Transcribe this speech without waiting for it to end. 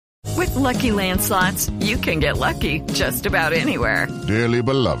With Lucky Land Slots, you can get lucky just about anywhere. Dearly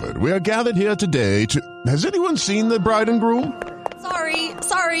beloved, we are gathered here today to... Has anyone seen the bride and groom?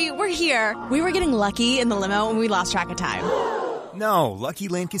 Sorry, we're here. We were getting lucky in the limo and we lost track of time. No, Lucky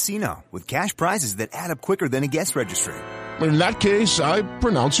Land Casino, with cash prizes that add up quicker than a guest registry. In that case, I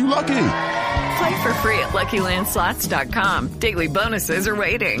pronounce you lucky. Play for free at LuckyLandSlots.com. Daily bonuses are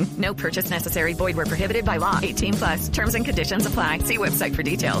waiting. No purchase necessary. Void where prohibited by law. 18+. Terms and conditions apply. See website for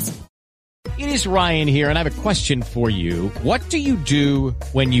details. It is Ryan here, and I have a question for you. What do you do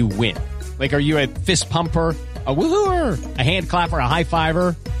when you win? Like, are you a fist pumper, a woohooer, a hand clapper, a high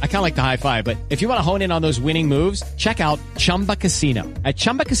fiver? I kind of like the high five, but if you want to hone in on those winning moves, check out Chumba Casino. At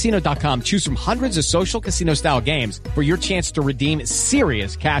ChumbaCasino.com, choose from hundreds of social casino style games for your chance to redeem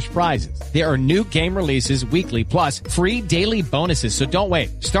serious cash prizes. There are new game releases weekly, plus free daily bonuses. So don't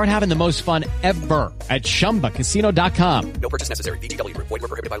wait. Start having the most fun ever at ChumbaCasino.com. No purchase necessary. VGW. Void where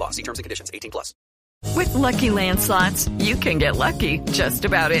prohibited by law. See terms and conditions. 18+. With Lucky Land Slots, you can get lucky just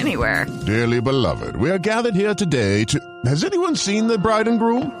about anywhere. Dearly beloved, we are gathered here today to... Has anyone seen the bride and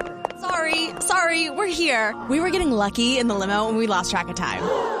groom? Sorry, we're here. We were getting lucky in the limo and we lost track of time.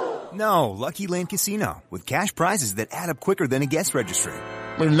 No, Lucky Land Casino, with cash prizes that add up quicker than a guest registry.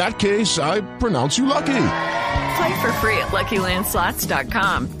 In that case, I pronounce you lucky. Play for free at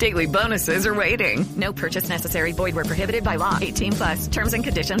LuckyLandSlots.com. Daily bonuses are waiting. No purchase necessary. Void where prohibited by law. 18+. Terms and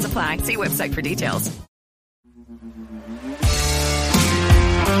conditions apply. See website for details.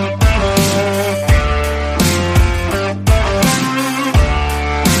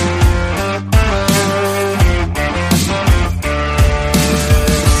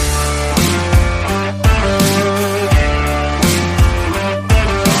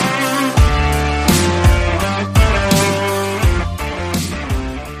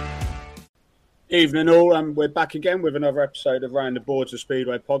 Evening all, and we're back again with another episode of Round the Boards of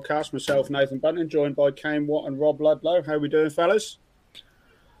Speedway podcast. Myself, Nathan Bunton, joined by Kane Watt and Rob Ludlow. How are we doing, fellas?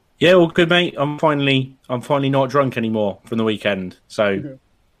 Yeah, all good, mate. I'm finally not drunk anymore from the weekend. So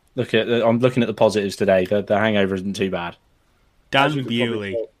I'm looking at the positives today. The hangover isn't too bad. Dan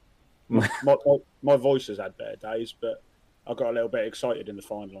Bewley. My voice has had better days, but I got a little bit excited in the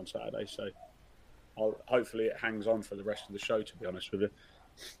final on Saturday, so hopefully it hangs on for the rest of the show, to be honest with you.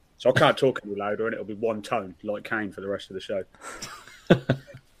 So I can't talk any louder, and it'll be one tone, like Kane, for the rest of the show.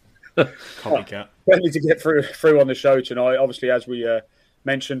 Copycat. Plenty to get through on the show tonight. Obviously, as we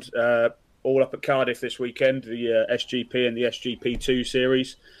mentioned, all up at Cardiff this weekend, the SGP and the SGP2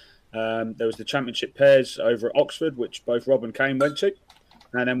 series. There was the championship pairs over at Oxford, which both Rob and Kane went to.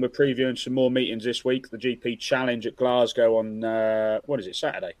 And then we're previewing some more meetings this week. The GP Challenge at Glasgow on,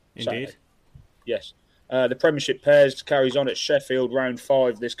 Saturday? Indeed. Saturday. Yes. The Premiership pairs carries on at Sheffield round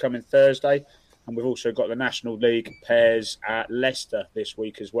 5 this coming Thursday. And we've also got the National League pairs at Leicester this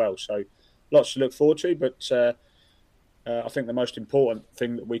week as well. So lots to look forward to. But I think the most important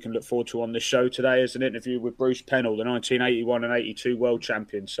thing that we can look forward to on this show today is an interview with Bruce Penhall, the 1981 and 82 world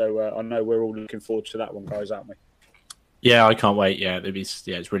champion. So I know we're all looking forward to that one, guys, aren't we? Yeah, I can't wait. Yeah,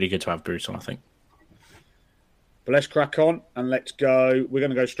 it's really good to have Bruce on, I think. But let's crack on and let's go. We're going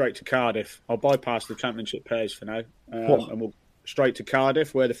to go straight to Cardiff. I'll bypass the championship pairs for now. And we'll straight to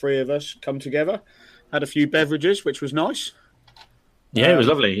Cardiff, where the three of us come together. Had a few beverages, which was nice. Yeah, it was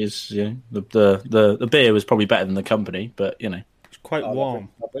lovely. The beer was probably better than the company, but, you know. It's quite warm.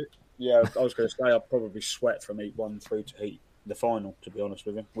 Yeah, I was going to say I'd probably sweat from heat 1 through to heat the final, to be honest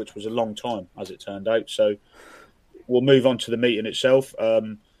with you, which was a long time, as it turned out. So we'll move on to the meeting itself.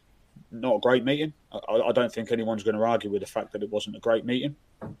 Not a great meeting. I don't think anyone's going to argue with the fact that it wasn't a great meeting.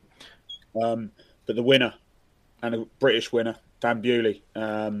 But the winner, and a British winner, Dan Bewley.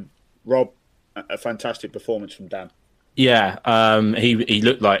 Rob, a fantastic performance from Dan. Yeah, he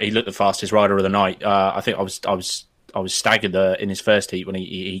looked the fastest rider of the night. I think I was staggered in his first heat when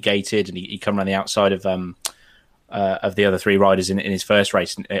he gated and he come around the outside of the other three riders in his first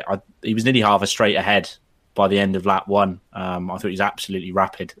race. And he was nearly half a straight ahead by the end of lap 1. I thought he was absolutely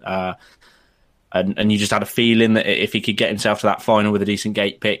rapid. And you just had a feeling that if he could get himself to that final with a decent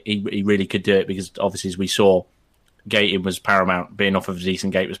gate pick, he really could do it, because obviously, as we saw, gating was paramount. Being off of a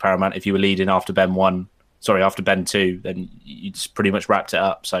decent gate was paramount. If you were leading after bend 2, then you just pretty much wrapped it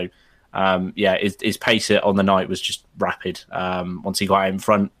up. So, his pace on the night was just rapid. Once he got out in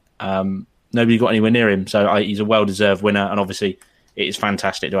front, nobody got anywhere near him. So he's a well-deserved winner, and obviously it is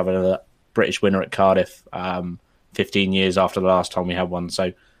fantastic to have another British winner at Cardiff 15 years after the last time we had one.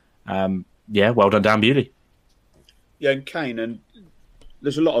 So, well done, Dan Bewley. Yeah, and Kane, and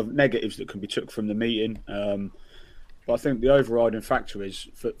there's a lot of negatives that can be took from the meeting. But I think the overriding factor is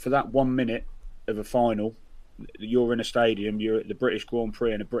for that 1 minute of a final, you're in a stadium, you're at the British Grand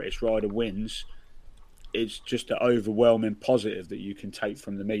Prix, and a British rider wins. It's just an overwhelming positive that you can take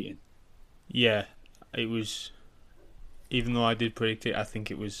from the meeting. Yeah, it was. Even though I did predict it, I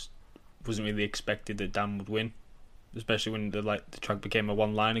think it wasn't really expected that Dan would win, especially when the track became a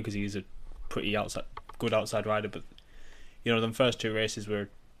one-liner because he's a pretty good outside rider. But them first two races were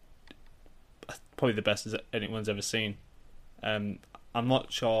probably the best as anyone's ever seen. I'm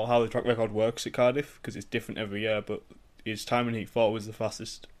not sure how the track record works at Cardiff because it's different every year, but his time in Heat 4 was the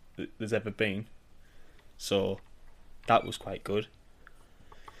fastest that there's ever been. So that was quite good.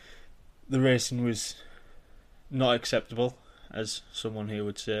 The racing was not acceptable, as someone here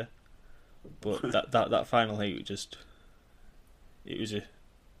would say, but that final heat was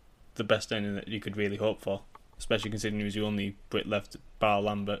the best ending that you could really hope for, especially considering he was the only Brit left bar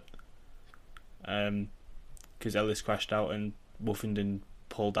Lambert, because Ellis crashed out and Woofenden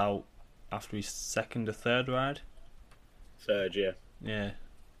pulled out after his second or third ride. Third, yeah. Yeah,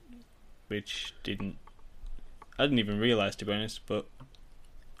 which I didn't even realise, to be honest, but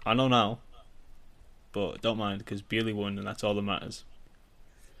I know now. But don't mind because Bewley won, and that's all that matters.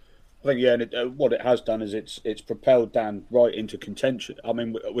 I think, yeah, and what it has done is it's propelled Dan right into contention. I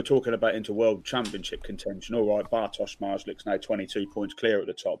mean, we're talking about into World Championship contention. All right, Bartosz Marslik's now 22 points clear at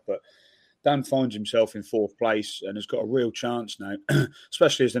the top, but Dan finds himself in fourth place and has got a real chance now,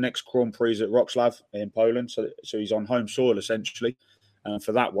 especially as the next Grand Prix is at Wrocław in Poland. So he's on home soil, essentially,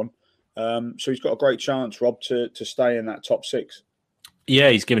 for that one. So he's got a great chance, Rob, to stay in that top six.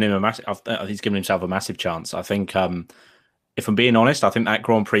 Yeah, he's given himself a massive chance. I think, if I'm being honest, I think that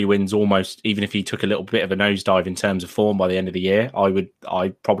Grand Prix wins almost, even if he took a little bit of a nosedive in terms of form by the end of the year,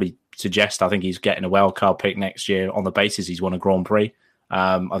 I'd probably suggest I think he's getting a wildcard pick next year on the basis he's won a Grand Prix.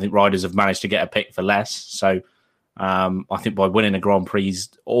 I think riders have managed to get a pick for less. So I think by winning a Grand Prix, he's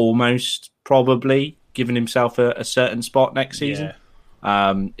almost probably given himself a certain spot next season.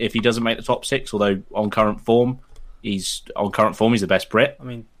 Yeah. If he doesn't make the top six, although on current form, he's the best Brit. I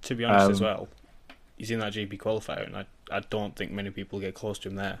mean, to be honest as well, he's in that GP qualifier, and I don't think many people get close to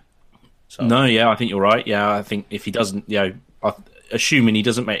him there. So. No, yeah, I think you're right. Yeah, I think if he doesn't, assuming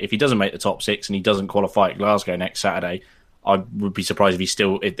if he doesn't make the top six and he doesn't qualify at Glasgow next Saturday, I would be surprised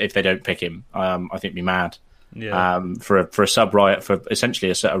if they don't pick him. I think it'd be mad. Yeah. For a sub rider, for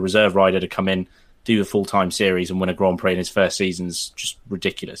essentially a reserve rider to come in, do the full time series and win a Grand Prix in his first season's just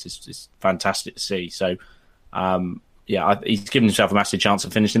ridiculous. It's fantastic to see. So. He's given himself a massive chance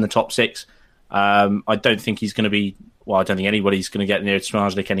of finishing the top six. I don't think he's going to be. Well, I don't think anybody's going to get near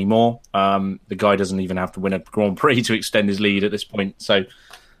Smarslik anymore. The guy doesn't even have to win a Grand Prix to extend his lead at this point. So,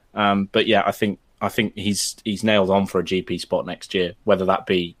 but yeah, I think he's nailed on for a GP spot next year, whether that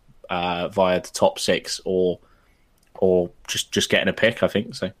be via the top six or just getting a pick. I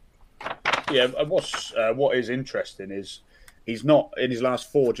think so. Yeah, and what is interesting is. He's not, in his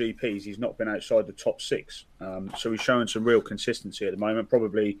last 4 GPs, he's not been outside the top 6. So he's showing some real consistency at the moment,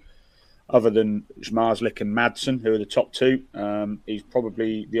 probably other than Marslik and Madsen, who are the top 2. He's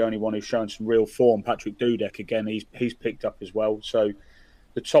probably the only one who's shown some real form. Patrick Dudek, again, he's picked up as well. So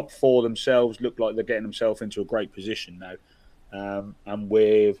the top 4 themselves look like they're getting themselves into a great position now. And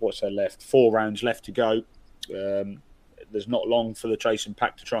with, what's there left? 4 rounds left to go. There's not long for the chasing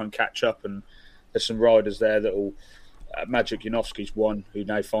pack to try and catch up, and there's some riders there that will... Magic Janowski's one, who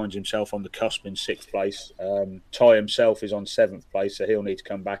now finds himself on the cusp in 6th place. Ty himself is on 7th place, so he'll need to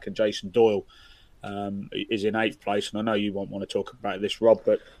come back. And Jason Doyle is in 8th place. And I know you won't want to talk about this, Rob,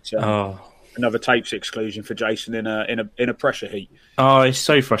 but another tapes exclusion for Jason in a pressure heat. Oh, it's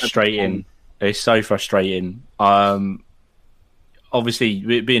so frustrating. It's so frustrating. Obviously,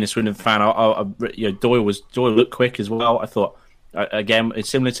 being a Swindon fan, Doyle looked quick as well. I thought, again, it's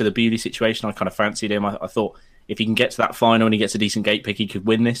similar to the Bewley situation. I kind of fancied him. I thought. If he can get to that final and he gets a decent gate pick, he could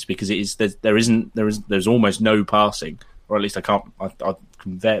win this because there's almost no passing, or at least I can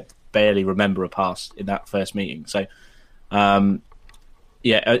barely remember a pass in that first meeting. So,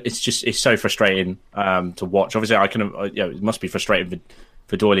 it's so frustrating to watch. Obviously, it must be frustrating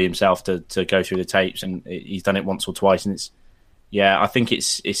for Doyley himself to go through the tapes, and he's done it once or twice, and I think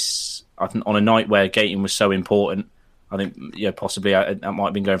it's on a night where gating was so important. I think, possibly that might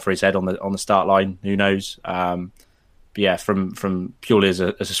have been going for his head on the start line. Who knows? But yeah, from purely as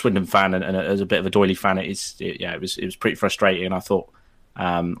a Swindon fan and as a bit of a Doyley fan, it was pretty frustrating. I thought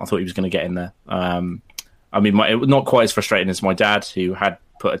he was going to get in there. I mean, it was not quite as frustrating as my dad, who had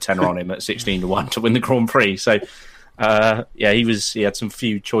put a tenner on him at 16-1 to win the Grand Prix. So he had some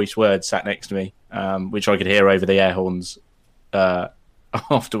few choice words sat next to me, which I could hear over the air horns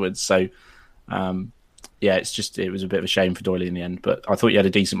afterwards. So. It was a bit of a shame for Doyley in the end, but I thought he had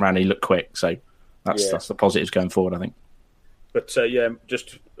a decent round. He looked quick, so That's the positives going forward, I think. But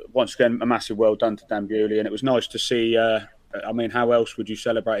just once again, a massive well done to Dan Bewley, and it was nice to see. How else would you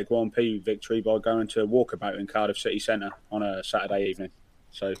celebrate a Grand Prix victory by going to a walkabout in Cardiff City Centre on a Saturday evening?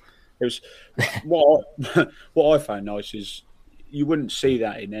 So it was what I found nice is you wouldn't see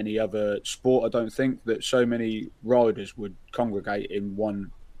that in any other sport. I don't think that so many riders would congregate in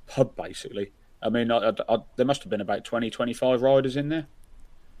one pub, basically. I mean, there must have been about 20, 25 riders in there.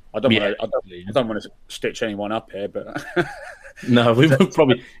 I don't want to stitch anyone up here, but no, we would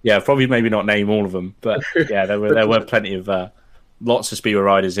probably maybe not name all of them, but yeah, there were plenty of lots of speedway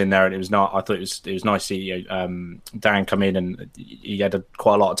riders in there, and it was not. I thought it was nice to see Dan come in, and he had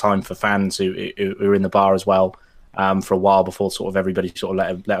quite a lot of time for fans who were in the bar as well for a while before sort of everybody sort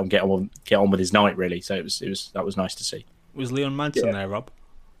of let him get on with his night, really. So that was nice to see. Was Leon Madsen there, Rob?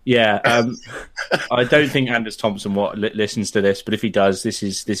 Yeah, I don't think Anders Thompson listens to this, but if he does, this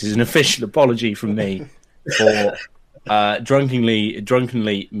is an official apology from me for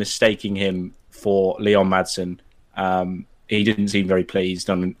drunkenly mistaking him for Leon Madsen. He didn't seem very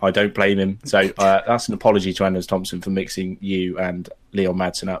pleased, and I don't blame him. So that's an apology to Anders Thompson for mixing you and Leon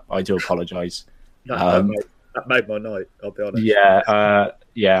Madsen up. I do apologise. That made my night. I'll be honest.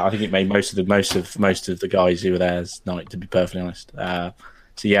 Yeah. I think it made most of the guys who were there's night. To be perfectly honest.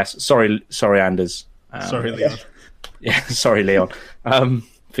 So yes, sorry, Anders. Sorry, Leon. Yeah, sorry, Leon.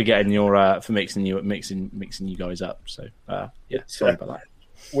 For getting for mixing you guys up. So sorry about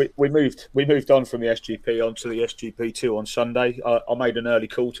that. We moved on from the SGP onto the SGP2 on Sunday. I made an early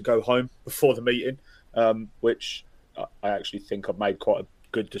call to go home before the meeting, which I actually think I've made quite a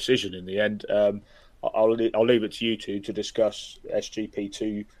good decision in the end. I'll leave it to you two to discuss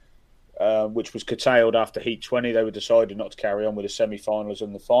SGP2. Which was curtailed after Heat 20. They were decided not to carry on with the semi-finals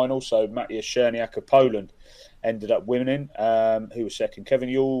and the final. So Matthias Czerniak of Poland ended up winning. Who was second? Kevin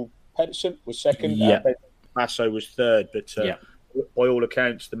Yule Pedersen was second. Yeah. Masso was third. But by all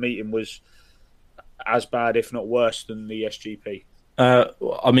accounts, the meeting was as bad, if not worse, than the SGP.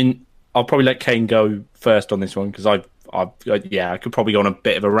 I mean, I'll probably let Kane go first on this one because I could probably go on a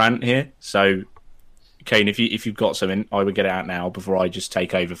bit of a rant here. So. Kane, if you've got something, I would get it out now before I just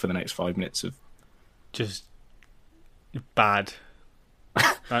take over for the next 5 minutes of just bad.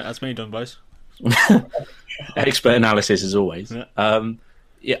 Right, that's me done, boys. Expert analysis as always.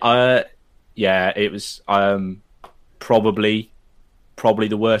 Yeah. It was probably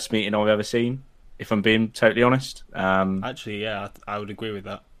the worst meeting I've ever seen. If I'm being totally honest. Actually, yeah, I would agree with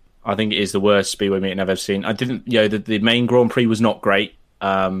that. I think it is the worst speedway meeting I've ever seen. I didn't, the main Grand Prix was not great,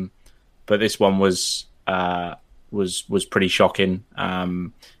 but this one was pretty shocking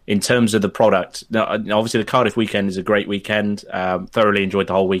in terms of the product. Now, obviously, the Cardiff weekend is a great weekend. Thoroughly enjoyed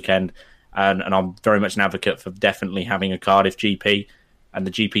the whole weekend, and I'm very much an advocate for definitely having a Cardiff GP. And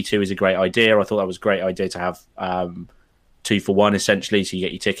the GP2 is a great idea. I thought that was a great idea to have 2 for 1 essentially, so you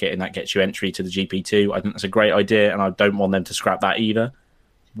get your ticket and that gets you entry to the GP2. I think that's a great idea, and I don't want them to scrap that either.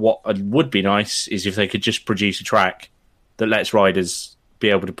 What would be nice is if they could just produce a track that lets riders be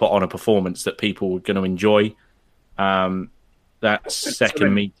able to put on a performance that people were going to enjoy. That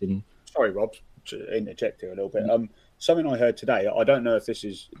second meeting. Sorry, Rob, to interject here a little bit. Something I heard today, I don't know if this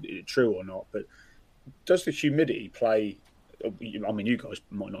is true or not, but does the humidity play, I mean, you guys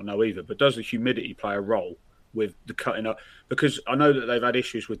might not know either, but does the humidity play a role with the cutting up? Because I know that they've had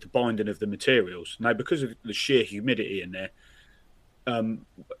issues with the binding of the materials. Now, because of the sheer humidity in there,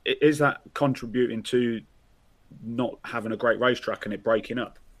 is that contributing to not having a great racetrack and it breaking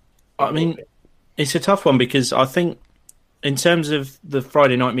up? I mean, it's a tough one because I think in terms of the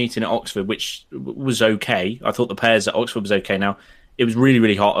Friday night meeting at Oxford, which was okay, I thought the pairs at Oxford was okay. Now, it was really,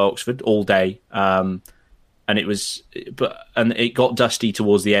 really hot at Oxford all day, and it got dusty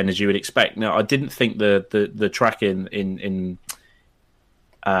towards the end, as you would expect. Now, I didn't think the track in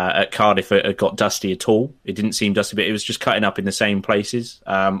at Cardiff it got dusty at all. It didn't seem dusty, but it was just cutting up in the same places.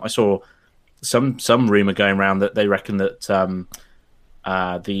 I saw some rumour going around that they reckon that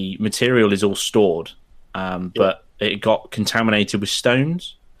the material is all stored, but it got contaminated with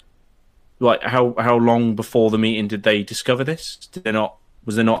stones. Like how long before the meeting did they discover this?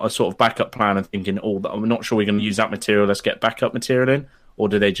 Was there not a sort of backup plan of thinking, I'm not sure we're going to use that material, let's get backup material in? Or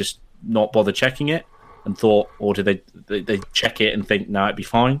did they just not bother checking it and thought, or did they check it and think, no, it'd be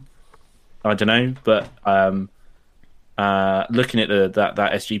fine? I don't know, but looking at that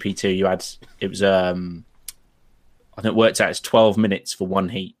SGP2, it was I think it worked out as 12 minutes for one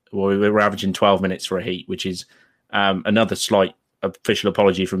heat. Well, we were averaging 12 minutes for a heat, which is another slight official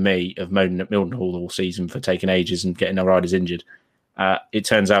apology from me of moaning at Mildenhall all season for taking ages and getting our riders injured. It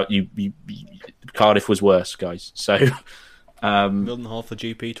turns out Cardiff was worse, guys. So Mildenhall for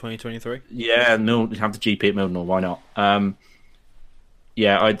GP 2023. Yeah, have the GP at Mildenhall. Why not?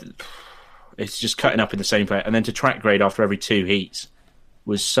 It's just cutting up in the same place, and then to track grade after every 2 heats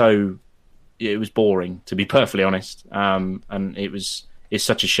was it was boring, to be perfectly honest. And it's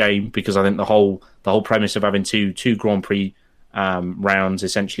such a shame, because I think the whole premise of having two Grand Prix rounds,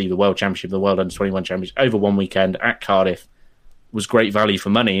 essentially the World Championship, the World Under-21 Championship, over one weekend at Cardiff, was great value for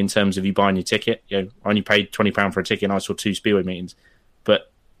money in terms of you buying your ticket. I only paid £20 for a ticket, and I saw 2 Speedway meetings,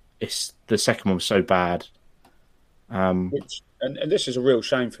 but the second one was so bad. And this is a real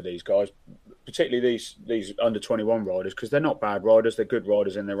shame for these guys, particularly these under-21 riders, because they're not bad riders; they're good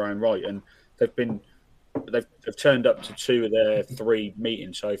riders in their own right, and they've turned up to 2 of their 3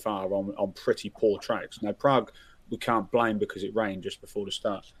 meetings so far on pretty poor tracks. Now Prague we can't blame because it rained just before the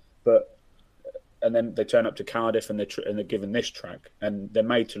start, and then they turn up to Cardiff and they're given this track, and they're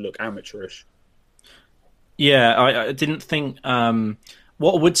made to look amateurish. Yeah, I didn't think.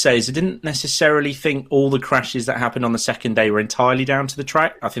 What I would say is I didn't necessarily think all the crashes that happened on the second day were entirely down to the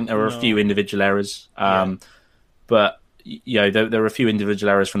track. I think there were a few individual errors, but there were a few individual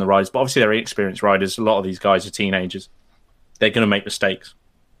errors from the riders. But obviously they're inexperienced riders. A lot of these guys are teenagers. They're going to make mistakes,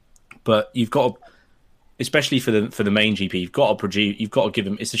 but you've got to, especially for the main GP, you've got to give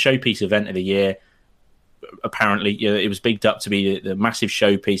them. It's the showpiece event of the year. Apparently, it was bigged up to be the massive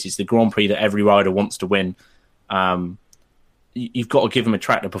showpiece. It's the Grand Prix that every rider wants to win. You've got to give them a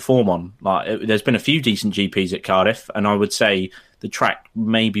track to perform on. There's been a few decent GPs at Cardiff, and I would say the track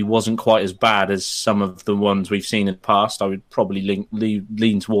maybe wasn't quite as bad as some of the ones we've seen in the past. I would probably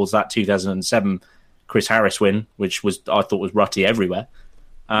lean towards that 2007 Chris Harris win, which I thought was rutty everywhere.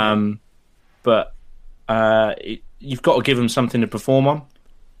 But you've got to give them something to perform on,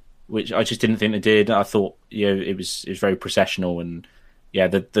 which I just didn't think they did. I thought it was very processional, and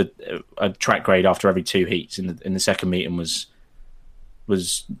a track grade after every 2 heats in the second meeting was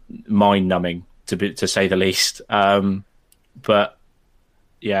mind numbing to say the least. But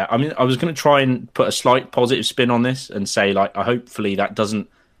yeah, I mean, I was going to try and put a slight positive spin on this and say, hopefully that doesn't.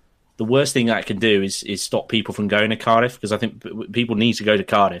 The worst thing that can do is stop people from going to Cardiff, because I think people need to go to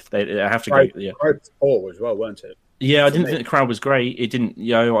Cardiff. They have to go. Yeah, poor as well, weren't it? Yeah, I didn't think the crowd was great. It didn't.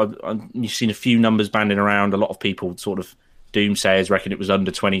 You've seen a few numbers banding around. A lot of people sort of doomsayers reckon it was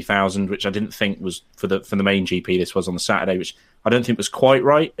under 20,000, which I didn't think was for the main GP. This was on the Saturday, which I don't think was quite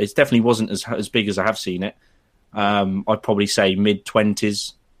right. It definitely wasn't as big as I have seen it. I'd probably say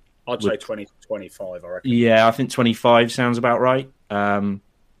mid-20s. I'd say 20 to 25, I reckon. Yeah, I think 25 sounds about right.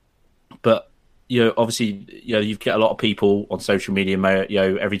 But obviously, you get a lot of people on social media.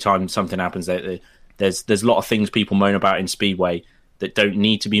 Every time something happens, there's a lot of things people moan about in Speedway that don't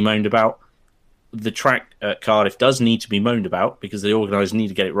need to be moaned about. The track at Cardiff does need to be moaned about, because the organisers need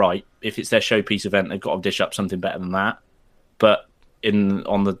to get it right. If it's their showpiece event, they've got to dish up something better than that. But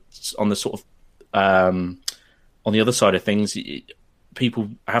on the sort of on the other side of things, people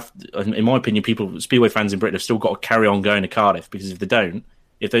have, in my opinion, Speedway fans in Britain have still got to carry on going to Cardiff, because if they don't,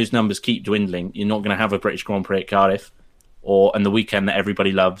 if those numbers keep dwindling, you're not going to have a British Grand Prix at Cardiff, and the weekend that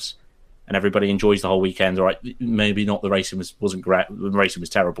everybody loves and everybody enjoys the whole weekend. All right, maybe not. The racing wasn't great. The racing was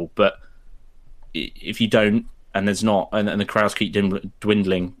terrible, but if you don't, and there's not, and the crowds keep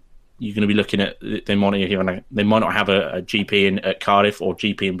dwindling, you're going to be looking at they might not have a GP at Cardiff or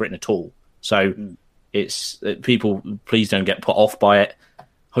GP in Britain at all. So it's people, please don't get put off by it.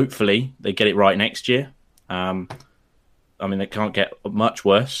 Hopefully they get it right next year. I mean, it can't get much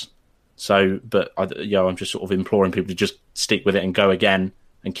worse. So, but I'm just sort of imploring people to just stick with it and go again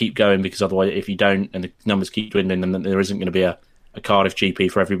and keep going, because otherwise, if you don't and the numbers keep dwindling, then there isn't going to be a Cardiff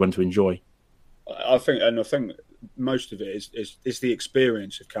GP for everyone to enjoy. I think most of it is the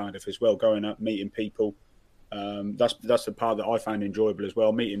experience of Cardiff as well. Going up, meeting people. That's the part that I found enjoyable as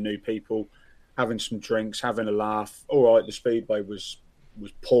well. Meeting new people, having some drinks, having a laugh. All right, the Speedway was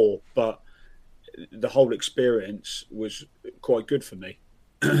poor, but the whole experience was quite good for me.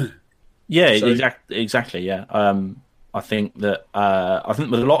 Yeah, exactly. Yeah, I think that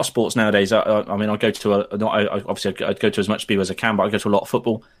with a lot of sports nowadays, I mean, I go to I'd go to as much Speedway as I can, but I go to a lot of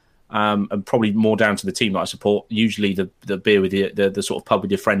football. And probably more down to the team that I support. Usually the beer with the sort of pub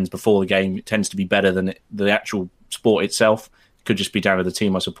with your friends before the game tends to be better than the actual sport itself. It could just be down to the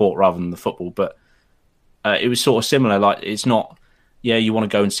team I support rather than the football. But it was sort of similar. Like, it's not, you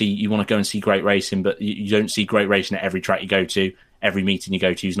want to go and see great racing, but you don't see great racing at every track you go to. Every meeting you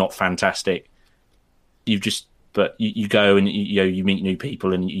go to is not fantastic. You go and you meet new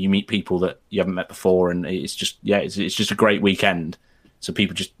people, and you meet people that you haven't met before, and it's just it's just a great weekend. So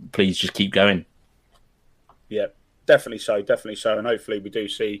people please keep going. Yeah, Definitely so. And hopefully we do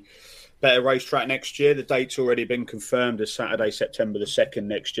see better racetrack next year. The date's already been confirmed as Saturday, September the 2nd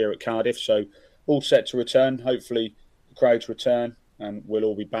next year at Cardiff. So all set to return. Hopefully the crowds return and we'll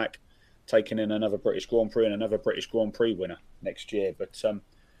all be back taking in another British Grand Prix and another British Grand Prix winner next year. But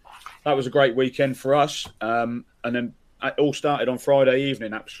that was a great weekend for us. And then it all started on Friday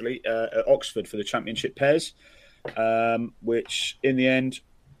evening, actually, at Oxford for the Championship Pairs, which in the end,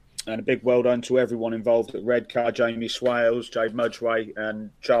 and a big well done to everyone involved at Redcar, Jamie Swales, Jade Mudgeway and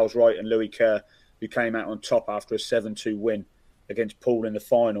Charles Wright and Louis Kerr, who came out on top after a 7-2 win against Paul in the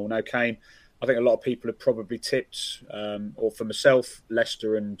final. Now, Kane, I think a lot of people have probably tipped, or for myself,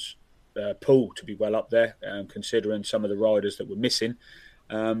 Leicester and Paul to be well up there, considering some of the riders that were missing.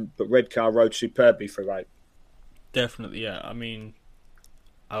 But Redcar rode superbly throughout. Definitely, yeah. I mean,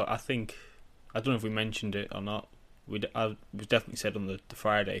 I think, I don't know if we mentioned it or not, we definitely said on the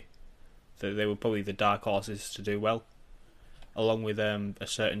Friday that they were probably the dark horses to do well, along with a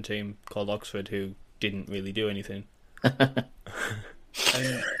certain team called Oxford who didn't really do anything.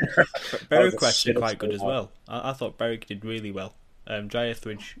 Berwick did quite good as well. I thought Berwick did really well. Jai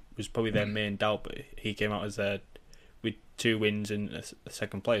Etheridge was probably their main doubt, but he came out as with 2 wins and a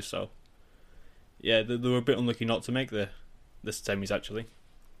second place. So yeah, they were a bit unlucky not to make the semis actually.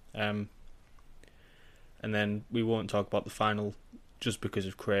 And then we won't talk about the final just because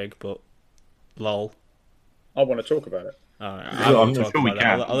of Craig, but lol. I want to talk about it. Alright, I'm sure we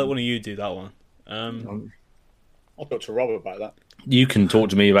can. I'll let one of you do that one. I'll talk to Rob about that. You can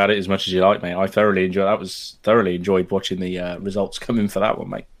talk to me about it as much as you like, mate. I thoroughly enjoyed watching the results come in for that one,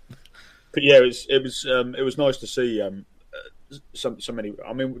 mate. But yeah, it was nice to see so many.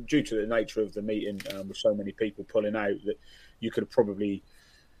 I mean, due to the nature of the meeting, with so many people pulling out, that you could have probably.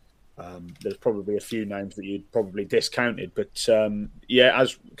 There's probably a few names that you'd probably discounted, but yeah,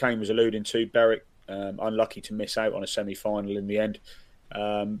 as Kane was alluding to, Berwick unlucky to miss out on a semi-final in the end,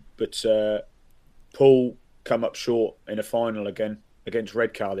 but Paul come up short in a final again against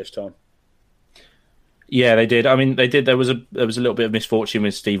Redcar this time. Yeah, they did. I mean, they did. There was a little bit of misfortune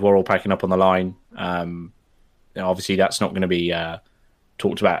with Steve Worrell packing up on the line. Obviously, that's not going to be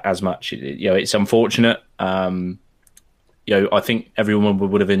talked about as much. It's unfortunate. I think everyone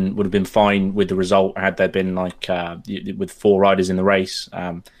would have been fine with the result had there been with 4 riders in the race.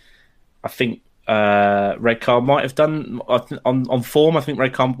 I think Redcar might have done on form. I think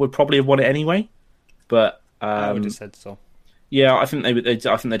Redcar would probably have won it anyway. But I would have said so. Yeah, I think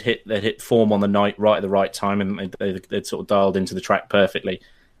they'd hit form on the night right at the right time, and they'd sort of dialed into the track perfectly.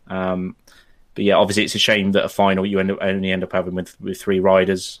 But yeah, obviously it's a shame that a final you only end up having with 3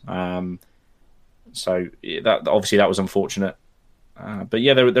 riders. So that obviously that was unfortunate. But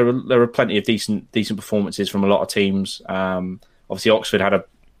yeah, there were plenty of decent performances from a lot of teams. Obviously Oxford had a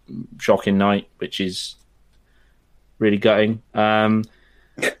shocking night, which is really gutting.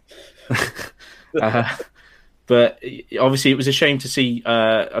 But obviously it was a shame to see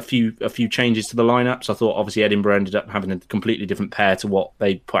a few changes to the lineups. I thought obviously Edinburgh ended up having a completely different pair to what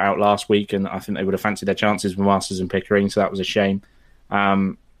they put out last week, and I think they would have fancied their chances with Masters and Pickering, so that was a shame.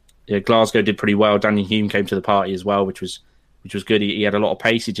 Glasgow did pretty well. Daniel Hume came to the party as well, which was good. He had a lot of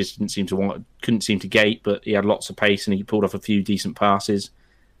pace. He just couldn't seem to gate, but he had lots of pace and he pulled off a few decent passes.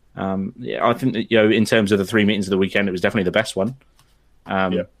 I think that in terms of the 3 meetings of the weekend, it was definitely the best one.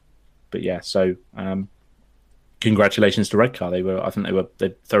 But yeah, so congratulations to Redcar. I think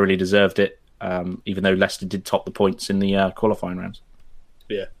they thoroughly deserved it, even though Leicester did top the points in the qualifying rounds.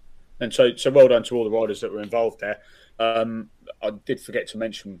 Yeah, and so well done to all the riders that were involved there. I did forget to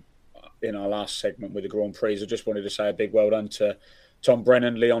mention in our last segment with the Grand Prix, I just wanted to say a big well done to Tom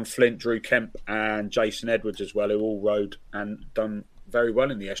Brennan, Leon Flint, Drew Kemp and Jason Edwards as well, who all rode and done very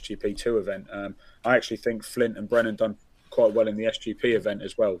well in the SGP2 event. I actually think Flint and Brennan done quite well in the SGP event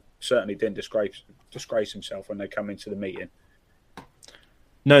as well. Certainly didn't disgrace himself when they come into the meeting.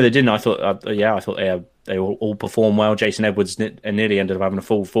 No, they didn't. I thought they all performed well. Jason Edwards nearly ended up having a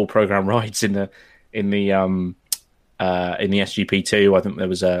full program rides in the SGP2. I think there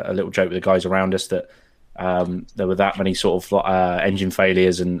was a little joke with the guys around us that there were that many sort of engine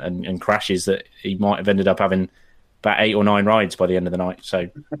failures and crashes that he might have ended up having about 8 or 9 rides by the end of the night. So,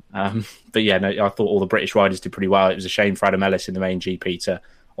 but yeah, no, I thought all the British riders did pretty well. It was a shame for Adam Ellis in the main GP to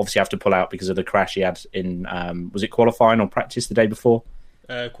obviously have to pull out because of the crash he had in was it qualifying or practice the day before?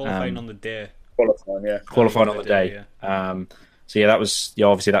 Qualifying on the day. Qualifying on the day. Yeah. So yeah, that was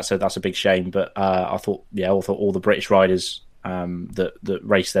obviously that's a big shame. But I thought all the British riders that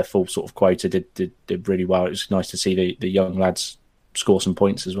raced their full sort of quota did really well. It was nice to see the young lads score some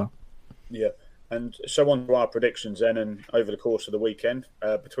points as well. Yeah, And so on to our predictions then, and over the course of the weekend,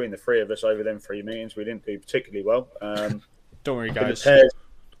 between the three of us over them 3 meetings, we didn't do particularly well. Don't worry, guys.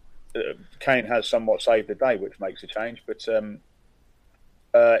 Kane has somewhat saved the day, which makes a change. But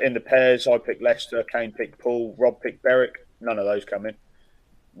in the pairs, I picked Leicester, Kane picked Paul, Rob picked Berwick. None of those come in.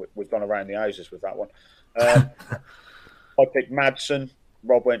 We've gone around the houses with that one. I picked Madsen,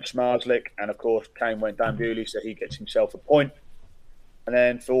 Rob went Schmarzlik, and of course Kane went Dan Bewley, so he gets himself a point. And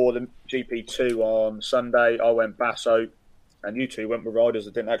then for the GP2 on Sunday, I went Basso, and you two went with riders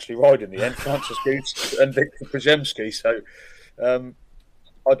that didn't actually ride in the end, Francis Goose and Victor Przemski. So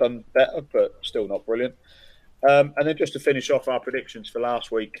I've done better, but still not brilliant. And then just to finish off our predictions for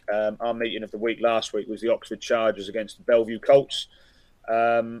last week, our meeting of the week last week was the Oxford Chargers against the Bellevue Colts.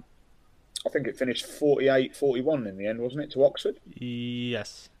 I think it finished 48-41 in the end, wasn't it, to Oxford?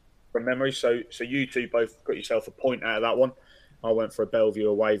 Yes. From memory. So you two both got yourself a point out of that one. I went for a Bellevue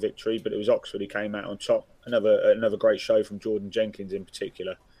away victory, but it was Oxford who came out on top. Another great show from Jordan Jenkins in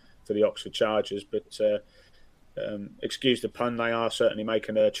particular for the Oxford Chargers. But excuse the pun, they are certainly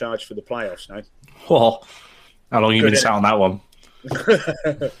making a charge for the playoffs now. Oh, how long have you been sat on that one?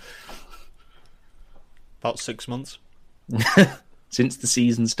 About 6 months. Since the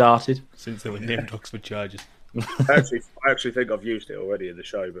season started. Since they were named Oxford Chargers. I actually think I've used it already in the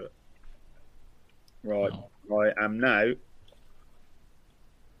show, but right. I am now going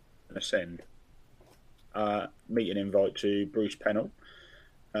to send a meeting invite to Bruce Penhall.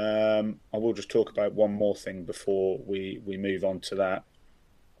 I will just talk about one more thing before we move on to that.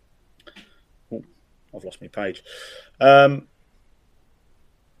 Ooh, I've lost my page.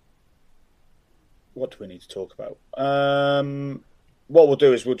 What do we need to talk about? What we'll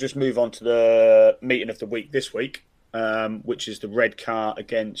do is we'll just move on to the meeting of the week this week, which is the Red Car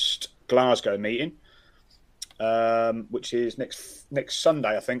against Glasgow meeting, which is next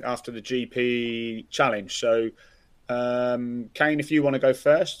Sunday, I think, after the GP Challenge. So, Kane, if you want to go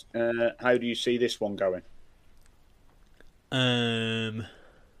first, how do you see this one going?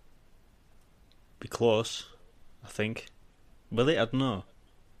 Be close, I think. Will it? I don't know.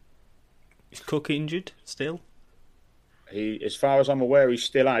 Is Cook injured still? As far as I'm aware, he's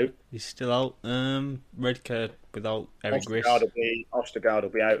still out. He's still out. Redcar without Eric Riss. Ostergaard will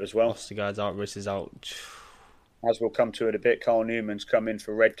be out as well. Ostergaard's out, Riss is out. As we'll come to in a bit, Carl Newman's come in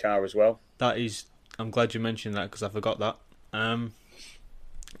for Redcar as well. I'm glad you mentioned that because I forgot that. I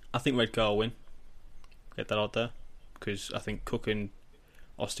think Redcar will win. Get that out there. Because I think Cook and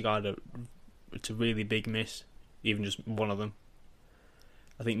Ostergaard it's a really big miss. Even just one of them.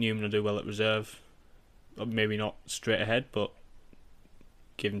 I think Newman will do well at reserve. Maybe not straight ahead, but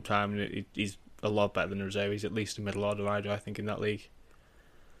give him time. He's a lot better than reserve. He's at least a middle order rider, I think, in that league.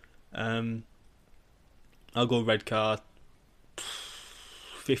 I'll go Redcar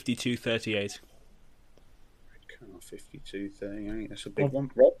 52-38. Redcar 52-38. That's a big one.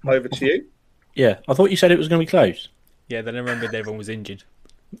 Rob, over to you. Yeah, I thought you said it was going to be close. Yeah, then I remembered everyone was injured.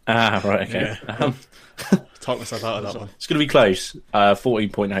 Ah, right, okay. Yeah. Talk myself out of that one. It's going to be close.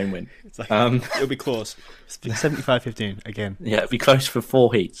 14-point home win. It's like, it'll be close. 75-15 again. Yeah, it'll be close for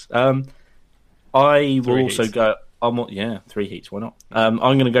 4 heats. I will also go. 3 heats. Why not? I'm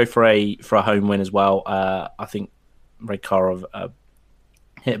going to go for a home win as well. I think Redcar have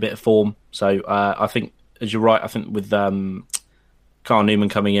hit a bit of form, so I think, as you're right, I think with Carl Newman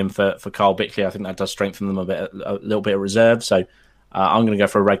coming in for Carl Bickley, I think that does strengthen them a little bit of reserve. So I'm going to go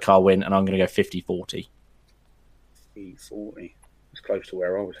for a Redcar win, and I'm going to go 50-40. 40. It's close to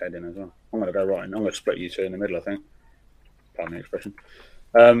where I was heading as well. I'm going to go right in. I'm going to split you two in the middle, I think. Pardon the expression.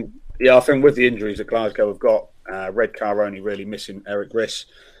 I think with the injuries that Glasgow have got, Redcar only really missing Eric Riss.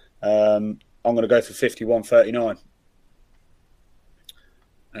 I'm going to go for 51-39.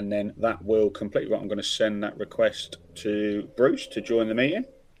 And then that will complete what I'm going to send that request to Bruce to join the meeting.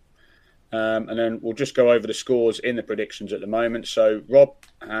 And then we'll just go over the scores in the predictions at the moment. So Rob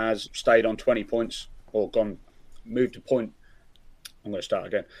has stayed on 20 points or moved a point. I'm going to start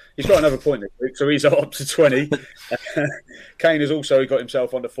again. He's got another point this week, so he's up to 20. Kane has also got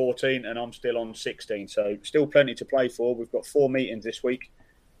himself on to 14, and I'm still on 16. So still plenty to play for. We've got 4 meetings this week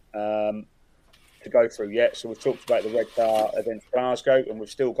to go through yet. So we've talked about the Red Car against Glasgow, and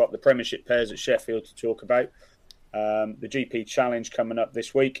we've still got the Premiership pairs at Sheffield to talk about. The GP Challenge coming up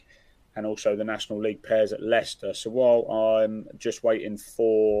this week, and also the National League pairs at Leicester. So while I'm just waiting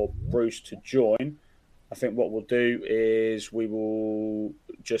for Bruce to join, I think what we'll do is we will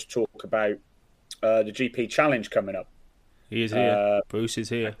just talk about the GP Challenge coming up. He is here. Bruce is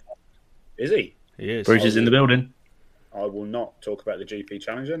here. Is he? He is. Bruce is in the building. I will not talk about the GP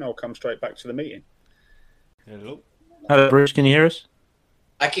Challenge, and I'll come straight back to the meeting. Hello. Hello, Bruce. Can you hear us?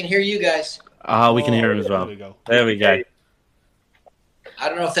 I can hear you guys. Oh, we can hear him as well. There we go. I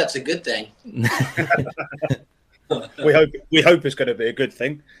don't know if that's a good thing. We hope it's going to be a good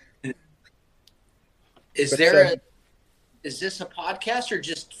thing. Is this a podcast or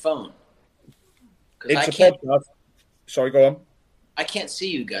just phone? It's a podcast. Sorry, go on. I can't see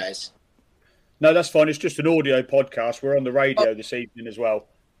you guys. No, that's fine. It's just an audio podcast. We're on the radio this evening as well.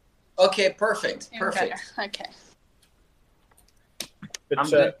 Okay, perfect. Okay.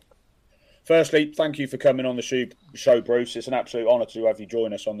 But, firstly, thank you for coming on the show, Bruce. It's an absolute honour to have you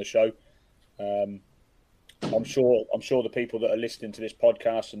join us on the show. I'm sure the people that are listening to this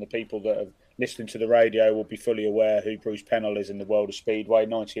podcast and the people that are listening to the radio will be fully aware who Bruce Penhall is in the world of Speedway,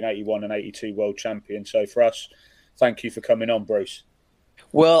 1981 and 82 world champion. So for us, thank you for coming on, Bruce.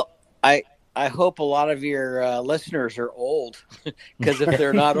 Well, I hope a lot of your listeners are old, because if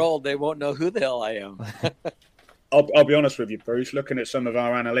they're not old, they won't know who the hell I am. I'll be honest with you, Bruce. Looking at some of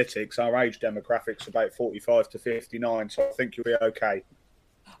our analytics, our age demographic's about 45 to 59, so I think you'll be okay.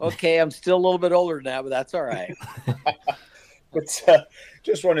 Okay, I'm still a little bit older now, but that's all right. But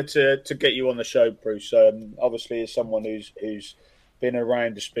just wanted to get you on the show, Bruce. Obviously, as someone who's been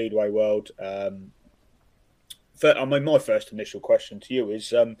around the Speedway world, my first initial question to you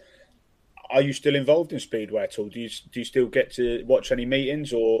is: are you still involved in Speedway at all? Do you still get to watch any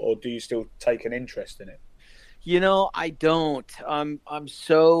meetings, or do you still take an interest in it? I don't. I'm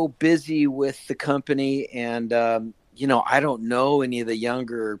so busy with the company, and I don't know any of the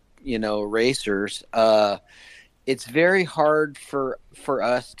younger racers. It's very hard for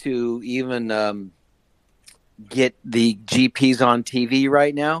us to even get the GPs on TV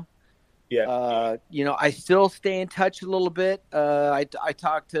right now. Yeah. I still stay in touch a little bit. I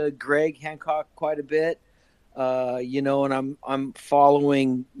talk to Greg Hancock quite a bit. And I'm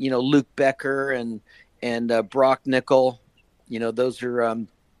following Luke Becker and Brock Nickel. Those are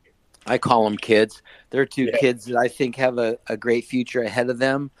I call them kids. They're two kids that I think have a great future ahead of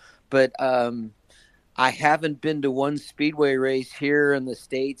them. But I haven't been to one Speedway race here in the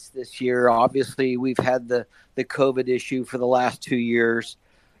States this year. Obviously, we've had the COVID issue for the last 2 years,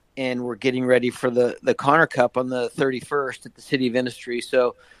 and we're getting ready for the Connor Cup on the 31st at the City of Industry.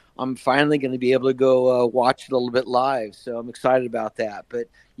 So I'm finally going to be able to go watch it a little bit live. So I'm excited about that. But,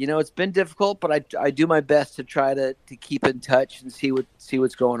 it's been difficult, but I do my best to try to keep in touch and see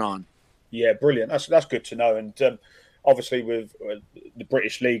what's going on. Yeah, brilliant. That's good to know. And obviously with the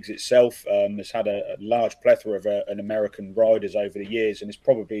British Leagues itself has had a large plethora of an American riders over the years, and it's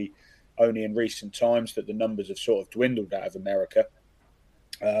probably only in recent times that the numbers have sort of dwindled out of America.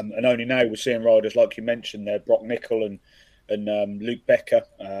 And only now we're seeing riders like you mentioned there, Brock Nickel and Luke Becker,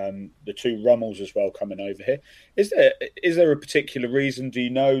 the two Rummels as well coming over here. Is there a particular reason, do you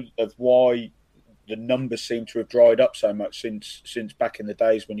know, of why the numbers seem to have dried up so much since back in the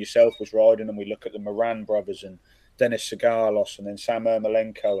days when yourself was riding, and we look at the Moran brothers and Dennis Sigalos and then Sam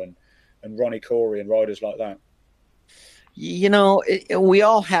Ermolenko and Ronnie Corey and riders like that? We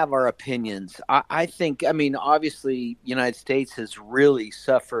all have our opinions. I think, obviously, United States has really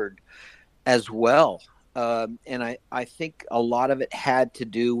suffered as well. And I think a lot of it had to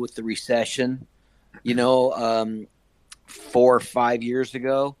do with the recession, 4 or 5 years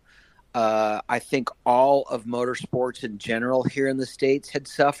ago. I think all of motorsports in general here in the States had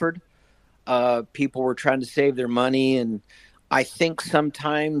suffered. People were trying to save their money, and I think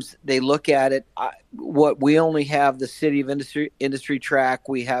sometimes they look at it. We only have the City of Industry track.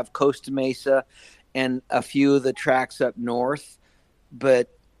 We have Costa Mesa and a few of the tracks up north, but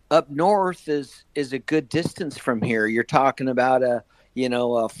up north is a good distance from here. You're talking about a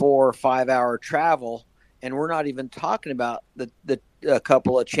 4 or 5 hour travel, and we're not even talking about a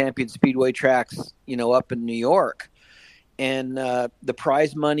couple of Champion Speedway tracks, up in New York. And the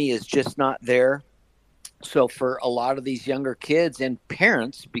prize money is just not there. So for a lot of these younger kids and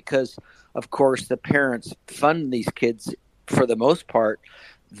parents, because of course the parents fund these kids for the most part,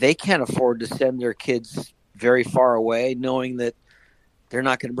 they can't afford to send their kids very far away, knowing that they're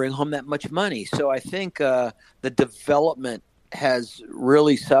not going to bring home that much money. So I think the development has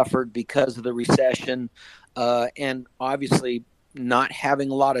really suffered because of the recession, and obviously not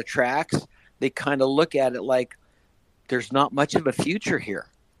having a lot of tracks. They kind of look at it like there's not much of a future here.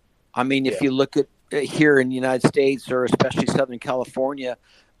 If you look at here in the United States, or especially Southern California,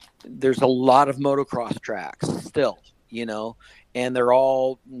 there's a lot of motocross tracks still, and they're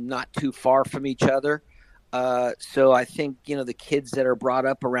all not too far from each other. So I think, the kids that are brought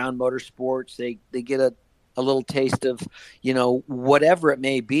up around motorsports, they get a little taste of, whatever it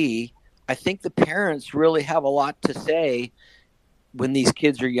may be. I think the parents really have a lot to say when these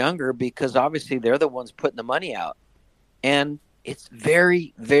kids are younger, because obviously they're the ones putting the money out. And it's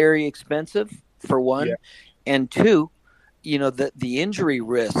very, very expensive for one, and two, the injury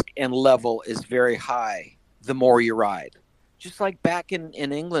risk and level is very high the more you ride. Just like back in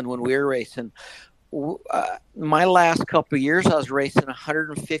England when we were racing, my last couple of years I was racing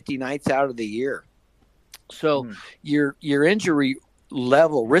 150 nights out of the year. So your injury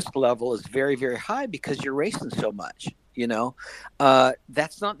risk level is very, very high because you're racing so much.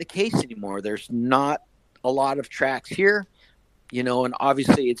 That's not the case anymore. There's not a lot of tracks here, and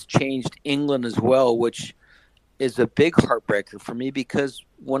obviously it's changed England as well, which is a big heartbreaker for me because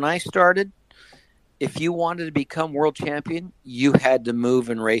when I started, if you wanted to become world champion, you had to move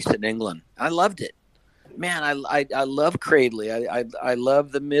and race in England. I loved it. Man, I love Cradley. I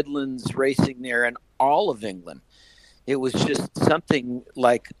love the Midlands racing there and all of England. It was just something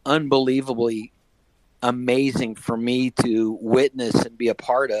like unbelievably amazing for me to witness and be a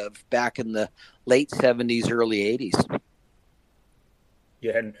part of back in the late 70s, early 80s.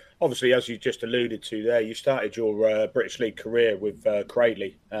 Yeah, and obviously, as you just alluded to there, you started your British League career with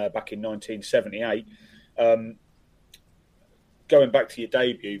Cradley back in 1978. Going back to your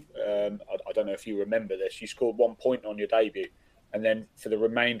debut, I don't know if you remember this, you scored 1 point on your debut, and then for the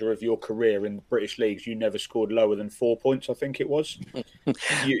remainder of your career in the British Leagues, you never scored lower than 4 points, I think it was.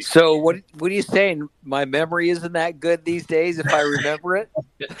 So what are you saying? My memory isn't that good these days if I remember it?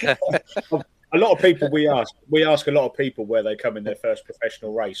 A lot of people we ask a lot of people where they come in their first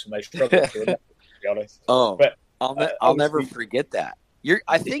professional race, and they struggle to remember, to be honest. Oh, but I'll never forget that.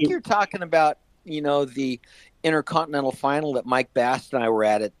 I think you're talking about the Intercontinental Final that Mike Bass and I were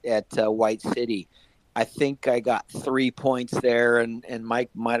at White City. I think I got 3 points there, and Mike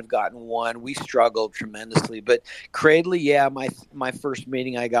might have gotten 1. We struggled tremendously, but Cradley, my first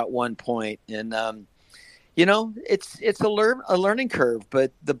meeting I got 1 point, and it's a learning curve,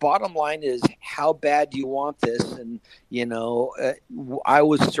 but the bottom line is how bad do you want this? And, I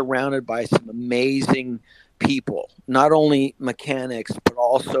was surrounded by some amazing people, not only mechanics, but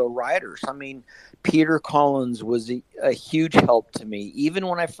also riders. I mean, Peter Collins was a huge help to me. Even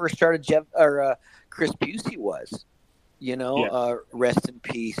when I first started, Chris Busey was, rest in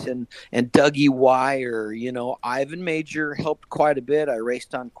peace. And Dougie Wire, Ivan Major helped quite a bit. I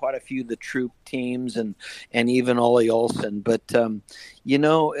raced on quite a few of the troop teams and even Ollie Olsen. But, you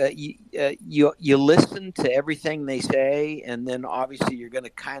listen to everything they say, and then obviously you're going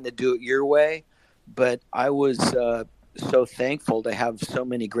to kind of do it your way. But I was so thankful to have so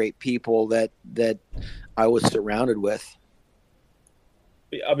many great people that I was surrounded with.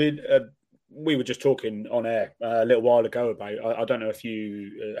 I mean, we were just talking on air a little while ago about, I don't know if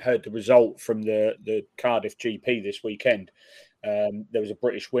you heard the result from the Cardiff GP this weekend. There was a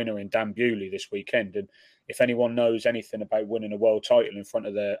British winner in Dan Bewley this weekend. And if anyone knows anything about winning a world title in front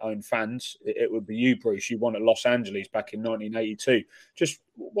of their own fans, it would be you, Bruce. You won at Los Angeles back in 1982. Just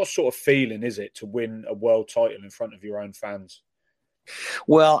what sort of feeling is it to win a world title in front of your own fans?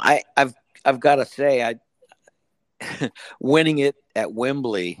 Well, I've got to say, winning it at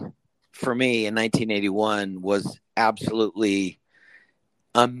Wembley for me in 1981 was absolutely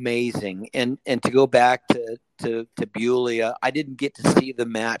amazing. And to go back to Bewley, I didn't get to see the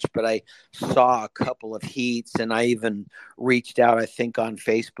match, but I saw a couple of heats, and I even reached out, I think, on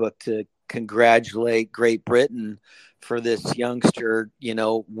Facebook to congratulate Great Britain for this youngster,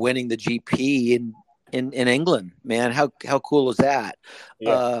 winning the GP in England. Man, how cool is that?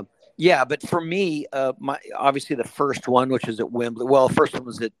 Yeah. But for me, obviously the first one, which was at Wembley. Well, the first one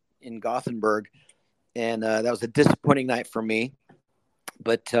was in Gothenburg, and that was a disappointing night for me.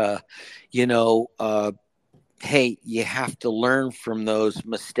 But hey, you have to learn from those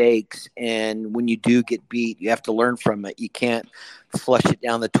mistakes, and when you do get beat, you have to learn from it. You can't flush it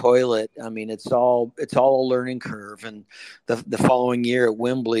down the toilet. I mean, it's all a learning curve. And the following year at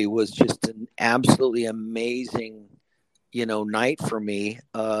Wembley was just an absolutely amazing night for me.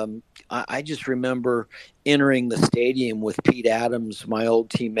 I just remember entering the stadium with Pete Adams, my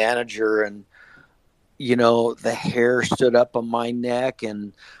old team manager, and the hair stood up on my neck,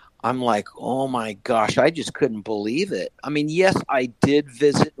 and I'm like, oh my gosh, I just couldn't believe it. I mean, yes, I did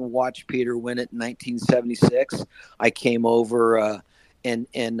visit and watch Peter win it in 1976. I came over and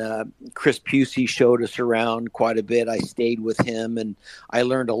Chris Pusey showed us around quite a bit. I stayed with him, and I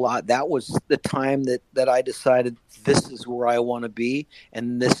learned a lot. That was the time that I decided this is where I want to be,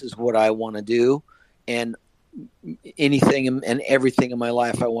 and this is what I want to do. And anything and everything in my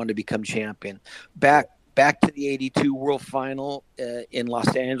life, I wanted to become champion. Back to the 82 World Final in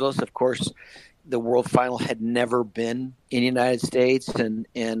Los Angeles. Of course, the World Final had never been in the United States.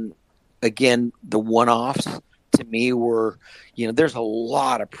 And again, the one-offs to me were, there's a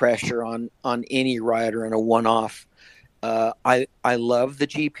lot of pressure on any rider in a one-off I love the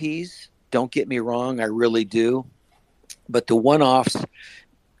GPs. Don't get me wrong, I really do. But the one-offs,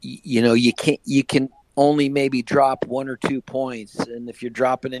 you can only maybe drop 1 or 2 points, and if you're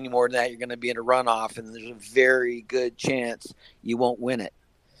dropping any more than that, you're going to be in a runoff, and there's a very good chance you won't win it.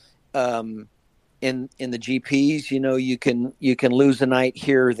 In the GPs, you can lose a night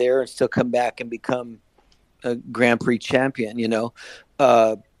here or there and still come back and become a Grand Prix champion.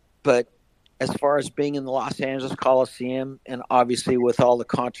 But as far as being in the Los Angeles Coliseum, and obviously with all the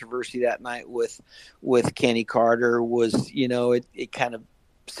controversy that night with Kenny Carter, was it kind of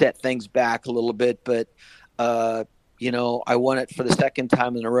set things back a little bit. But I won it for the second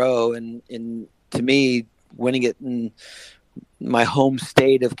time in a row, and to me, winning it in my home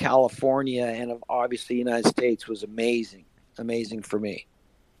state of California and of obviously the United States was amazing for me.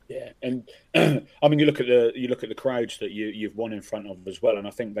 Yeah, and I mean, you look at the crowds that you've won in front of as well, and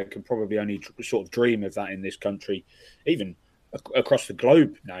I think they can probably only sort of dream of that in this country, even across the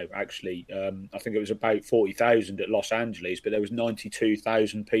globe now. Actually, I think it was about 40,000 at Los Angeles, but there was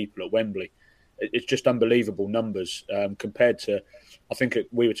 92,000 people at Wembley. It's just unbelievable numbers compared to. I think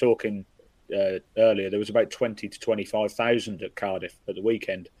we were talking earlier. There was about 20 to 25,000 at Cardiff at the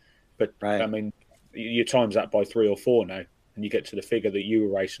weekend, but right. I mean, you times that by 3 or 4 now. And you get to the figure that you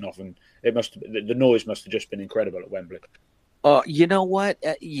were racing off, and the noise must have just been incredible at Wembley. You know what?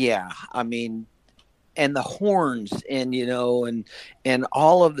 Yeah, I mean, and the horns, and and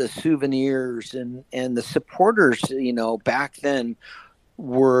all of the souvenirs, and the supporters, back then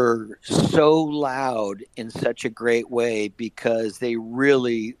were so loud in such a great way because they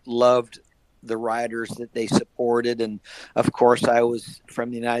really loved the riders that they supported, and of course, I was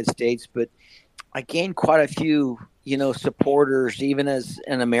from the United States, but I gained quite a few, supporters, even as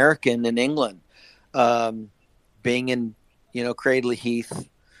an American in England. Being in, Cradley Heath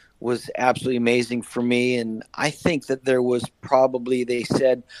was absolutely amazing for me. And I think that there was probably, they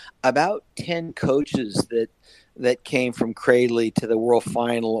said, about 10 coaches that came from Cradley to the World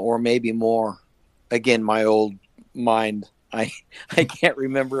Final, or maybe more. Again, my old mind, I can't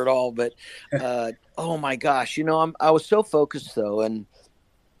remember it all. But, oh, my gosh, I was so focused, though, and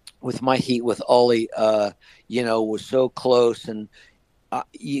with my heat with Ollie, was so close, and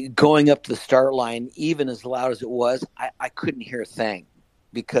going up to the start line, even as loud as it was, I couldn't hear a thing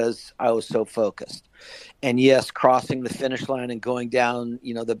because I was so focused. And yes, crossing the finish line and going down,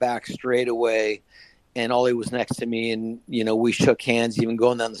 the back straightaway, and Ollie was next to me, and we shook hands, even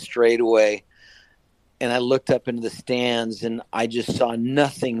going down the straightaway. And I looked up into the stands, and I just saw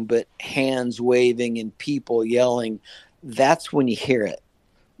nothing but hands waving and people yelling. That's when you hear it.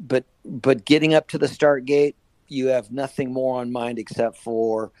 But getting up to the start gate, you have nothing more on mind except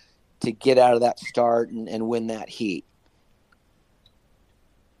for to get out of that start and win that heat.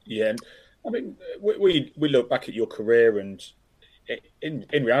 Yeah, I mean, we look back at your career, and in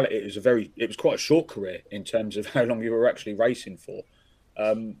reality, it was quite a short career in terms of how long you were actually racing for.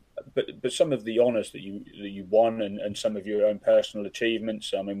 But some of the honours that you won, and some of your own personal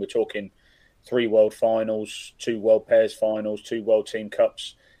achievements. I mean, we're talking 3 World Finals, 2 World Pairs Finals, 2 World Team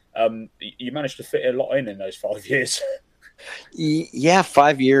Cups. You managed to fit a lot in those 5 years. Yeah,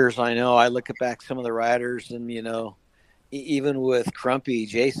 5 years. I know. I look back some of the riders, and even with Crumpy,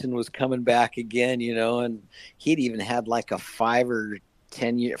 Jason was coming back again. And he'd even had like a 5 or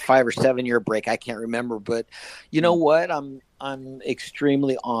 7 year break. I can't remember, but you know what? I'm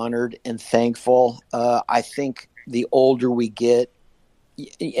extremely honored and thankful. I think the older we get,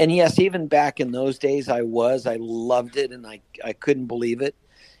 and yes, even back in those days, I loved it, and I couldn't believe it.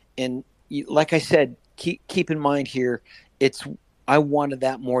 And like I said, keep in mind here, I wanted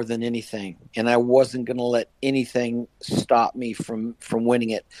that more than anything, and I wasn't going to let anything stop me from winning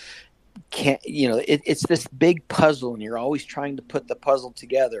it. It's this big puzzle, and you're always trying to put the puzzle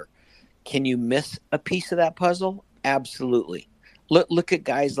together. Can you miss a piece of that puzzle? Absolutely. Look at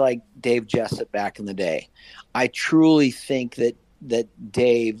guys like Dave Jessup back in the day. I truly think that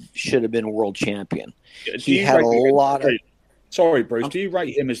Dave should have been world champion. He had a lot of... Sorry, Bruce. Do you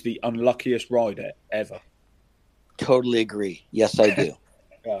rate him as the unluckiest rider ever? Totally agree. Yes, I do.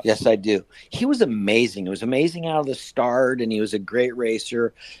 Yeah. Yes, I do. He was amazing. It was amazing out of the start, and he was a great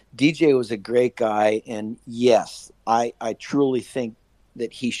racer. DJ was a great guy, and yes, I truly think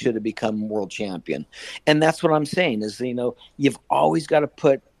that he should have become world champion. And that's what I'm saying is, you've always got to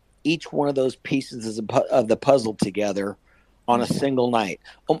put each one of those pieces of the puzzle together on a single night.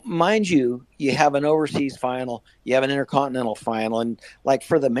 Mind you, you have an overseas final, you have an intercontinental final, and like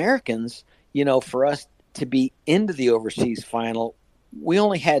for the Americans, for us to be into the overseas final, we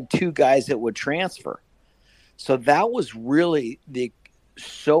only had 2 guys that would transfer. So that was really the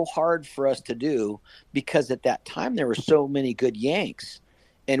so hard for us to do because at that time there were so many good Yanks,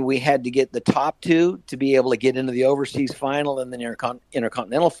 and we had to get the top two to be able to get into the overseas final and then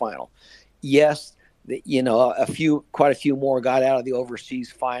intercontinental final. Yes, quite a few more got out of the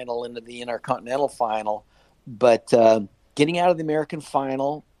overseas final into the intercontinental final, but getting out of the American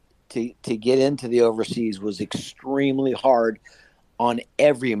final to get into the overseas was extremely hard on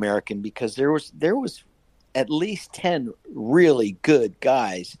every American because there was at least 10 really good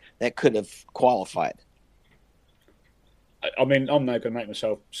guys that could have qualified. I mean, I'm now going to make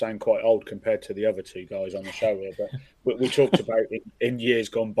myself sound quite old compared to the other two guys on the show here, but we talked about in years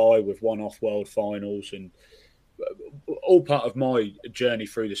gone by with one-off world finals and all part of my journey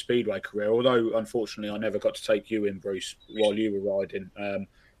through the Speedway career, although unfortunately I never got to take you in, Bruce, while you were riding.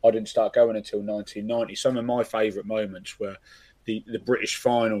 I didn't start going until 1990. Some of my favourite moments were the British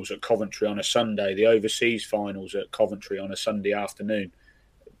finals at Coventry on a Sunday, the overseas finals at Coventry on a Sunday afternoon.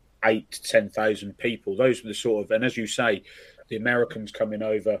 8,000 to 10,000 people. Those were the sort of, and as you say, the Americans coming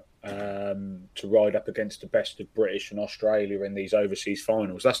over to ride up against the best of British and Australia in these overseas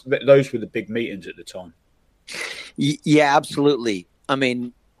finals. Those were the big meetings at the time. Yeah, absolutely. I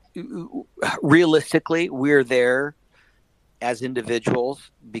mean, realistically, we're there as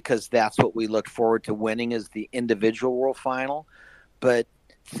individuals because that's what we look forward to winning is the individual world final. But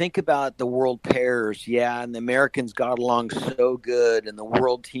think about the world pairs. Yeah, and the Americans got along so good in the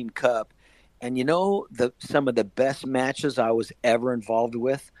World Team Cup. And some of the best matches I was ever involved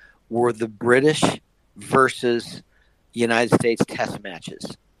with were the British versus United States test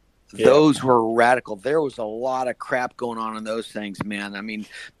matches. Yeah. Those were radical. There was a lot of crap going on in those things, man. I mean,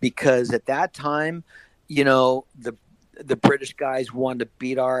 because at that time, the British guys wanted to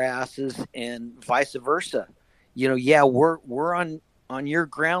beat our asses and vice versa. We're on your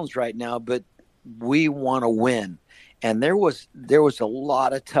grounds right now, but we want to win. And there was a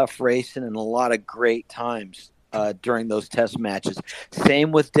lot of tough racing and a lot of great times during those test matches.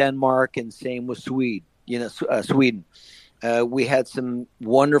 Same with Denmark and same with Sweden. We had some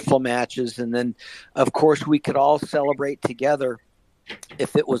wonderful matches, and then of course we could all celebrate together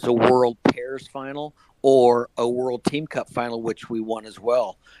if it was a World Pairs final or a World Team Cup final, which we won as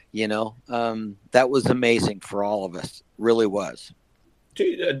well. That was amazing for all of us. Really was. Do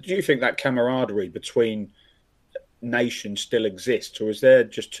you think that camaraderie between nations still exists, or is there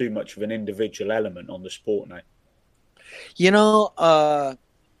just too much of an individual element on the sport now?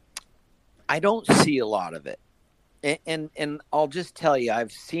 I don't see a lot of it, and I'll just tell you,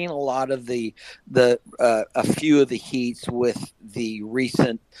 I've seen a lot of a few of the heats with the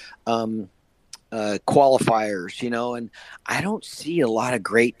recent qualifiers, and I don't see a lot of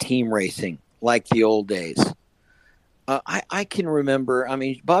great team racing like the old days. I can remember,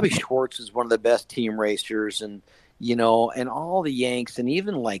 Bobby Schwartz is one of the best team racers and all the Yanks and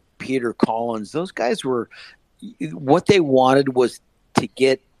even like Peter Collins, those guys were, what they wanted was to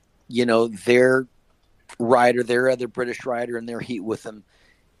get, their rider, their other British rider in their heat with them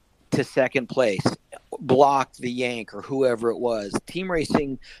to second place, block the Yank or whoever it was. Team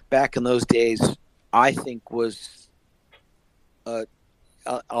racing back in those days, I think was a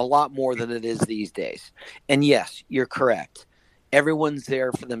lot more than it is these days. And yes, you're correct. Everyone's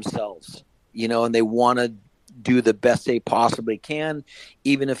there for themselves, and they want to do the best they possibly can.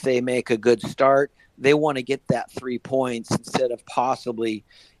 Even if they make a good start, they want to get that 3 points instead of possibly,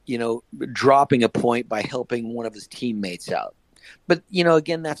 dropping a point by helping one of his teammates out. But,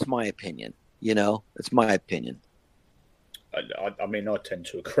 again, that's my opinion. It's my opinion. I tend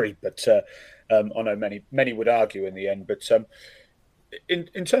to agree, but I know many would argue in the end. But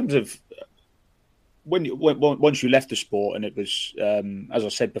in terms of once you left the sport, and it was, as I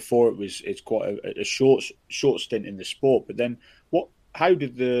said before, it's quite a short stint in the sport. But then, how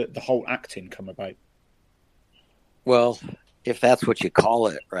did the whole acting come about? Well, if that's what you call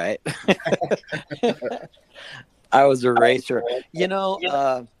it, right? I was a racer.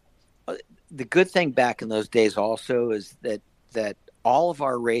 The good thing back in those days also is that all of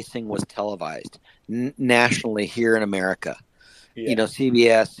our racing was televised nationally here in America. Yeah.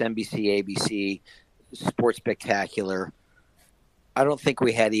 CBS, NBC, ABC, Sports Spectacular. I don't think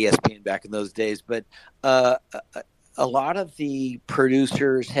we had ESPN back in those days, but a lot of the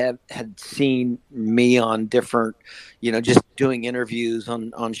producers had seen me on different, just doing interviews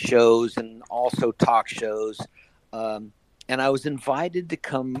on shows and also talk shows. And I was invited to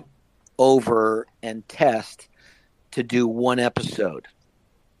come over and test to do one episode.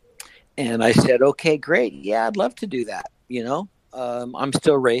 And I said, okay, great. Yeah, I'd love to do that, I'm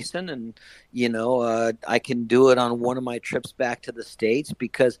still racing, and I can do it on one of my trips back to the States,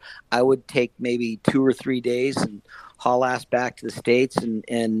 because I would take maybe 2 or 3 days and haul ass back to the States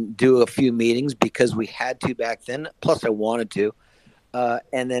and do a few meetings, because we had to back then. Plus, I wanted to.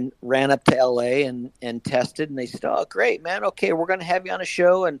 And then ran up to LA and tested, and they said, "Oh, great, man. Okay, we're going to have you on a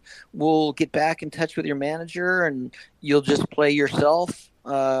show, and we'll get back in touch with your manager, and you'll just play yourself."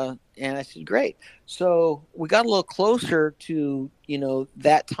 And I said, "Great." So we got a little closer to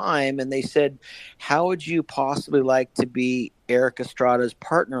that time, and they said, "How would you possibly like to be Eric Estrada's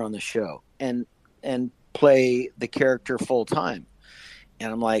partner on the show and play the character full time?"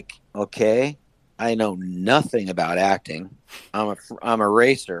 And I'm like, "Okay. I know nothing about acting. I'm a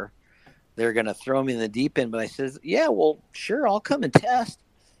racer. They're going to throw me in the deep end." But I says, "Yeah, well, sure, I'll come and test."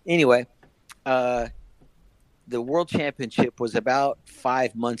 Anyway, the World Championship was about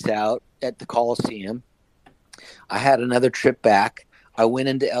 5 months out at the Coliseum. I had another trip back. I went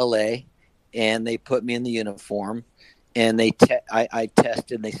into LA, and they put me in the uniform, and I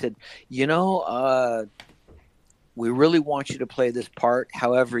tested, and they said, "We really want you to play this part.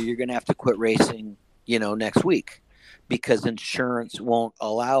 However, you're going to have to quit racing, next week, because insurance won't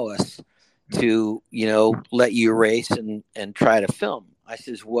allow us to, let you race and try to film." I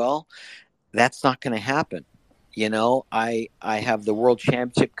says, "Well, that's not going to happen. I have the World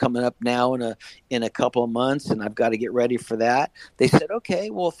Championship coming up now in a couple of months, and I've got to get ready for that." They said, "Okay,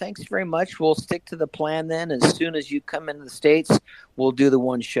 well, thanks very much. We'll stick to the plan then. As soon as you come into the States, we'll do the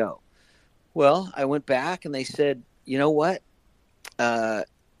one show." Well, I went back, and they said, "You know what?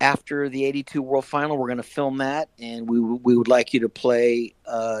 After the 82 World Final, we're going to film that, and we would like you to play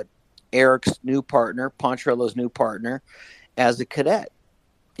Eric's new partner, Poncherello's new partner, as a cadet,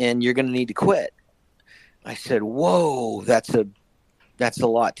 and you're going to need to quit." I said, "Whoa, that's a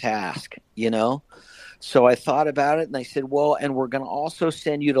lot to ask, So I thought about it, and I said, "Well, and we're going to also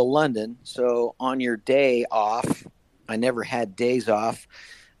send you to London. So on your day off," I never had days off.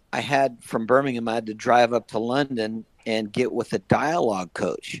 I had from Birmingham, I had to drive up to London and get with a dialogue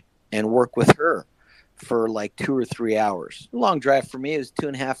coach and work with her for like 2 or 3 hours. A long drive for me. It was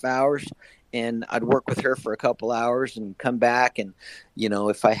 2.5 hours. And I'd work with her for a couple hours and come back. And,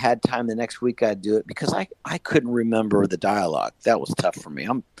 if I had time the next week, I'd do it, because I couldn't remember the dialogue. That was tough for me.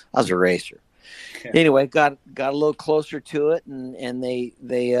 I was a racer. Yeah. Anyway, got a little closer to it, and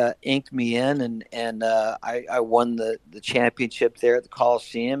they inked me in, and I won the championship there at the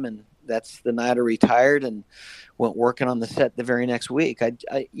Coliseum, and that's the night I retired and went working on the set the very next week.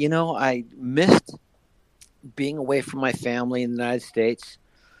 I missed being away from my family in the United States.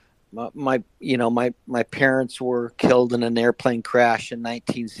 My parents were killed in an airplane crash in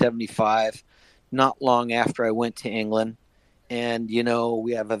 1975, not long after I went to England. And,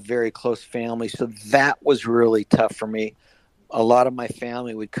 we have a very close family. So that was really tough for me. A lot of my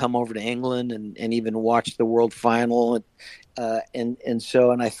family would come over to England and even watch the World Final. And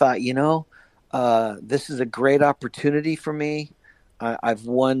I thought, this is a great opportunity for me. I've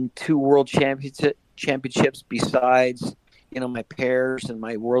won 2 World Championships besides, my pairs and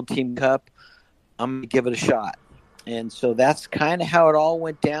my World Team Cup. I'm going to give it a shot. And so that's kind of how it all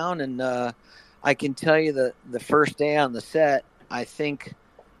went down. And I can tell you the first day on the set, I think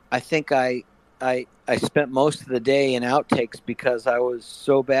I spent most of the day in outtakes, because I was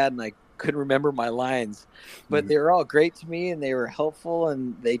so bad and I couldn't remember my lines. But they were all great to me, and they were helpful,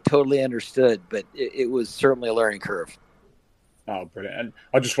 and they totally understood. But it was certainly a learning curve. Oh, brilliant! And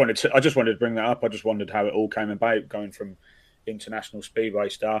I just wanted to bring that up. I just wondered how it all came about, going from international speedway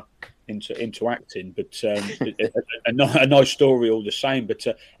star into acting. But a nice story all the same. But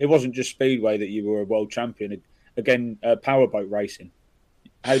it wasn't just speedway that you were a world champion. Again, powerboat racing.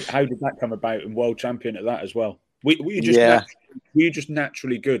 How did that come about, and world champion at that as well? Were you just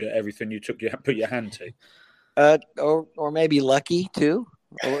naturally good at everything you put your hand to? Or maybe lucky too.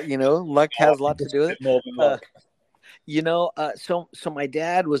 Or, luck has a lot to do with it. More than luck. So my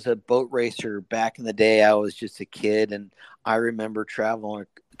dad was a boat racer back in the day. I was just a kid, and I remember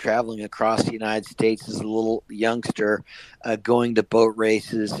traveling across the United States as a little youngster, going to boat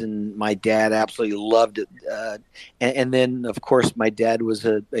races, and my dad absolutely loved it. And then, of course, my dad was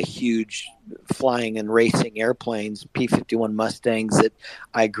a huge flying and racing airplanes, P-51 Mustangs, that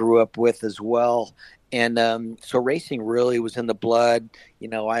I grew up with as well. And so racing really was in the blood.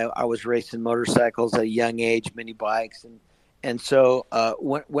 I was racing motorcycles at a young age, mini bikes. And so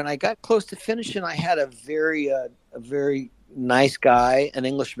when I got close to finishing, I had a very nice guy, an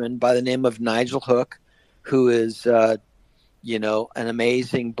Englishman by the name of Nigel Hook, who is, an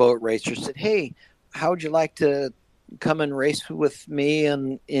amazing boat racer, said, "Hey, how would you like to come and race with me,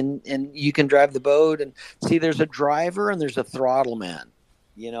 and you can drive the boat. And see, there's a driver and there's a throttle man.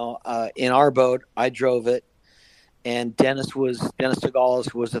 In our boat, I drove it, and Dennis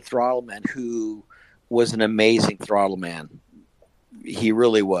Segalis was a throttle man who was an amazing throttle man. He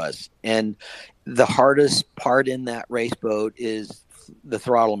really was. And the hardest part in that race boat is the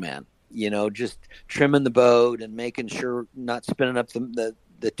throttle man, just trimming the boat and making sure not spinning up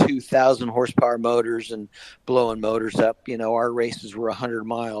the 2,000 horsepower motors and blowing motors up. Our races were 100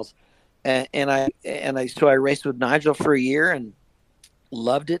 miles. So I raced with Nigel for a year and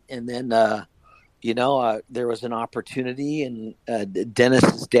loved it. And then, there was an opportunity, and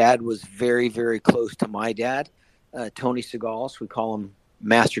Dennis's dad was very, very close to my dad, Tony Segalis. We call him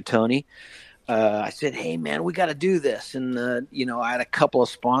Master Tony. I said, "Hey man, we got to do this." And, I had a couple of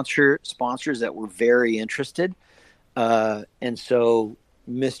sponsors that were very interested. And so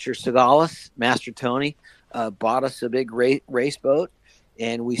Mr. Segalis, Master Tony, bought us a big race boat,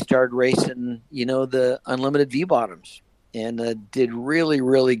 and we started racing, the unlimited V bottoms, and did really,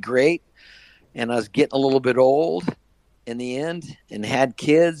 really great. And I was getting a little bit old in the end and had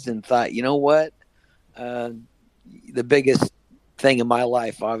kids, and thought, you know what? The biggest thing in my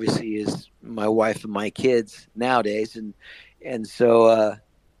life, obviously, is my wife and my kids nowadays. And so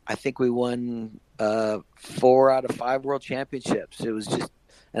I think we won 4 out of 5 world championships. It was just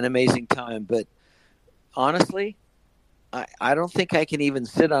an amazing time. But honestly, I don't think I can even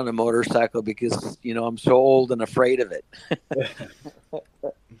sit on a motorcycle because, I'm so old and afraid of it.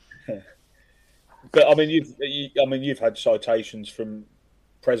 But I mean, you've had citations from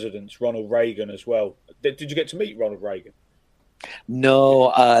presidents, Ronald Reagan as well. Did you get to meet Ronald Reagan?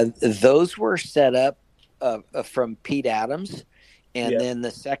 No, those were set up from Pete Adams, and then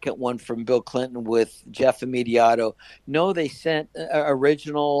the second one from Bill Clinton with Jeff Immediato. No, they sent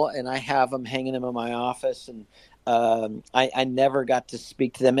original, and I have them hanging in my office, and I never got to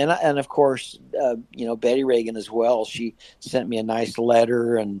speak to them. And of course, Betty Reagan as well. She sent me a nice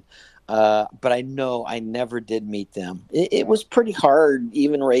letter, and but I know I never did meet them. It was pretty hard,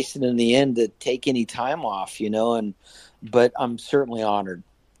 even racing in the end, to take any time off, but I'm certainly honored.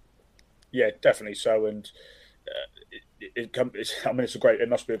 Yeah, definitely so. And it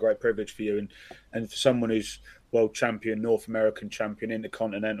must be a great privilege for you, and for someone who's world champion, North American champion,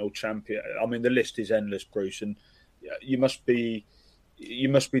 intercontinental champion. I mean, the list is endless, Bruce, and you must be.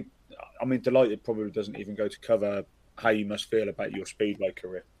 I mean, delighted probably doesn't even go to cover how you must feel about your speedway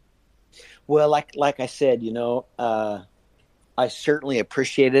career. Well, like I said, I certainly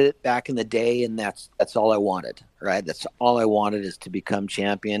appreciated it back in the day, and that's all I wanted, right? That's all I wanted, is to become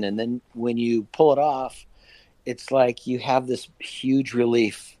champion. And then when you pull it off, it's like you have this huge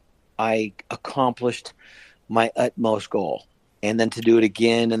relief. I accomplished my utmost goal, and then to do it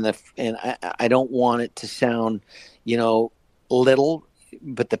again, and I don't want it to sound, little,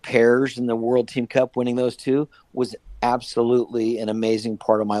 but the pairs and the World Team Cup, winning those two, was absolutely an amazing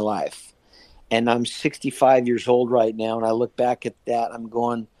part of my life. And I'm 65 years old right now, and I look back at that, I'm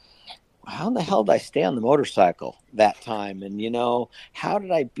going, how in the hell did I stay on the motorcycle that time? And, how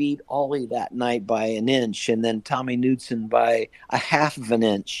did I beat Ollie that night by an inch, and then Tommy Knudsen by a half of an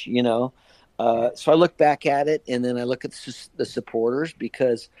inch, So I look back at it, and then I look at the supporters,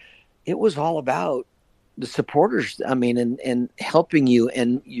 because it was all about the supporters. I mean, and helping you,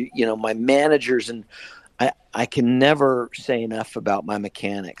 and, my managers, and I can never say enough about my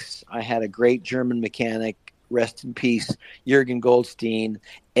mechanics. I had a great German mechanic, rest in peace, Jürgen Goldstein.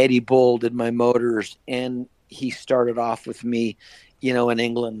 Eddie Bull did my motors, and he started off with me, in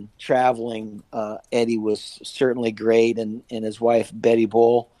England traveling. Eddie was certainly great, and his wife, Betty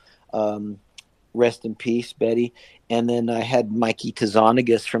Bull, rest in peace, Betty. And then I had Mikey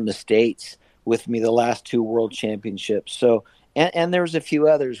Tazanagas from the States with me the last 2 world championships. So, and there was a few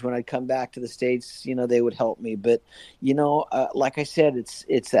others when I'd come back to the States, they would help me. But, like I said,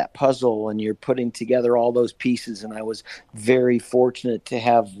 it's that puzzle, and you're putting together all those pieces. And I was very fortunate to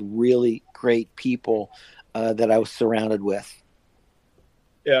have really great people that I was surrounded with.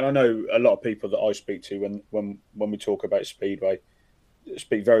 Yeah, and I know a lot of people that I speak to when we talk about Speedway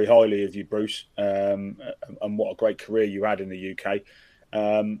speak very highly of you, Bruce, and what a great career you had in the UK.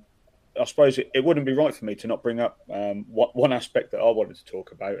 I suppose it wouldn't be right for me to not bring up one aspect that I wanted to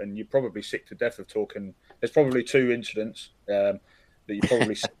talk about, and you're probably sick to death of talking. There's probably 2 incidents that you're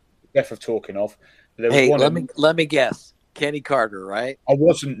probably sick to death of talking of. Hey, let me guess. Kenny Carter, right? I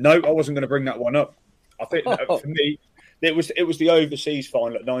wasn't going to bring that one up. I think for me, it was the overseas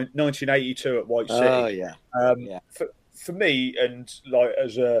final at 1982 at White City. Oh yeah. For me, and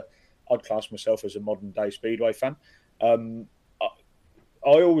I'd class myself as a modern day Speedway fan.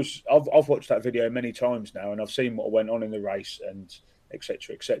 I've watched that video many times now, and I've seen what went on in the race and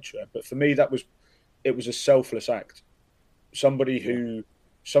etc. etc. But for me, it was a selfless act. Somebody who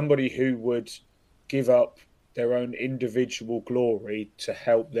would give up their own individual glory to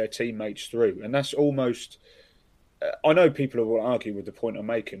help their teammates through, and that's almost. I know people will argue with the point I'm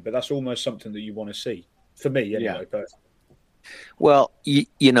making, but that's almost something that you want to see. For me, anyway, personally. Well,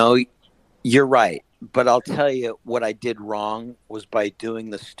 you know, you're right. But I'll tell you what I did wrong was by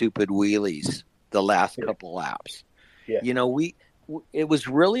doing the stupid wheelies the last couple laps. Yeah. You know, it was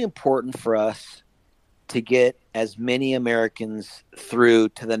really important for us to get as many Americans through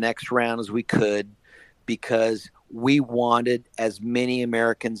to the next round as we could because we wanted as many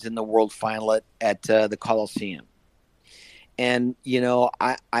Americans in the world final at the Coliseum. And, you know,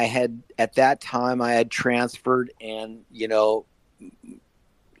 I had, at that time, I had transferred and, you know,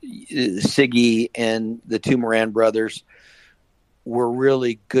 Siggy and the two Moran brothers were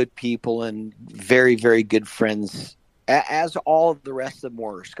really good people and very, very good friends, as all of the rest of them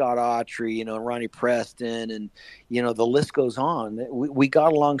were. Scott Autry, you know, Ronnie Preston, and, you know, the list goes on. We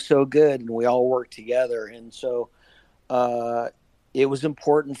got along so good and we all worked together. And so it was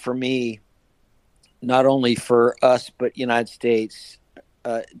important for me, not only for us, but United States,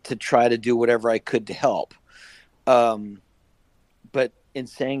 to try to do whatever I could to help. But in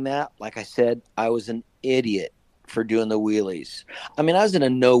saying that, like I said, I was an idiot for doing the wheelies. I mean, I was in a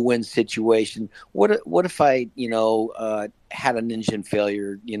no-win situation. What if I, you know, had an engine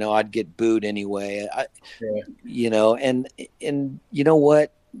failure? You know, I'd get booed anyway. You know, and you know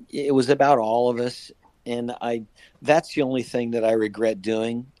what? It was about all of us, and that's the only thing that I regret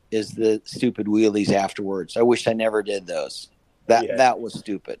doing is the stupid wheelies afterwards. I wish I never did those. That was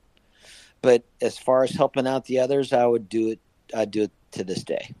stupid. But as far as helping out the others, I would do it. I'd do it to this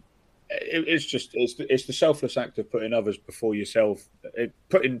day. It's the selfless act of putting others before yourself.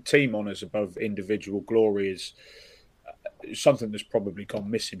 Putting team honours above individual glory is something that's probably gone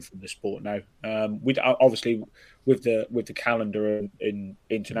missing from the sport now. We obviously with the calendar in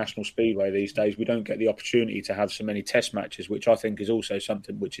international speedway these days, we don't get the opportunity to have so many test matches, which I think is also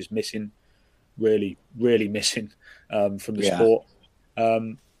something which is missing, really, really missing from the sport.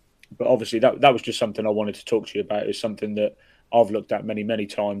 But obviously that was just something I wanted to talk to you about. It's something that I've looked at many, many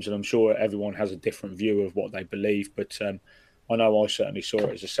times, and I'm sure everyone has a different view of what they believe. But I know I certainly saw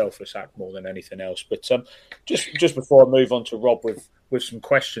it as a selfless act more than anything else. But just before I move on to Rob with some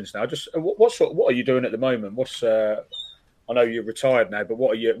questions now, just what are you doing at the moment? I know you're retired now, but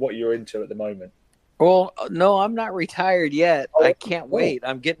what are you into at the moment? Well, no, I'm not retired yet. I can't wait.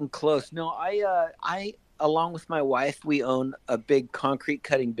 I'm getting close. No, I along with my wife, we own a big concrete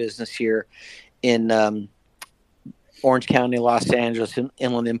cutting business here in Orange County, Los Angeles,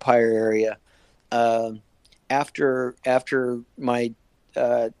 Inland Empire area. After my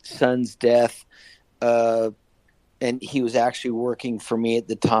son's death, and he was actually working for me at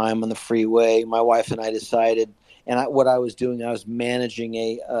the time on the freeway, my wife and I decided, what I was doing, I was managing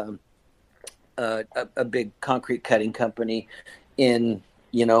a big concrete cutting company in,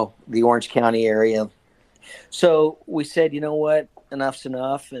 you know, the Orange County area. So we said, you know what, enough's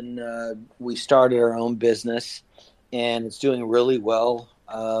enough, and we started our own business. And it's doing really well.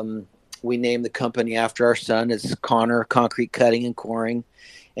 We named the company after our son. It's Connor Concrete Cutting and Coring.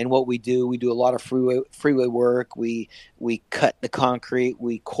 And what we do a lot of freeway work. We cut the concrete.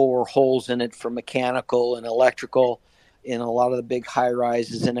 We core holes in it for mechanical and electrical in a lot of the big high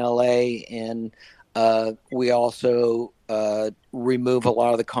rises in LA. And we also remove a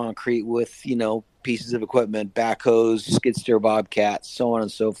lot of the concrete with, you know, pieces of equipment, backhoes, skid steer bobcats, so on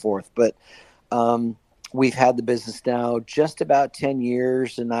and so forth. But we've had the business now just about 10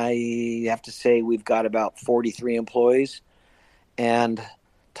 years, and I have to say we've got about 43 employees. And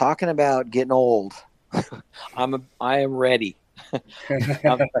talking about getting old, I am ready.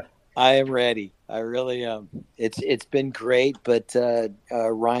 I am ready. I really am. It's been great, but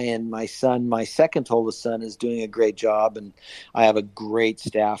Ryan, my second oldest son, is doing a great job, and I have a great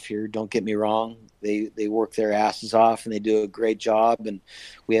staff here. Don't get me wrong. They work their asses off, and they do a great job, and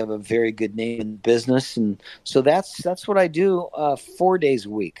we have a very good name in business. And so that's what I do 4 days a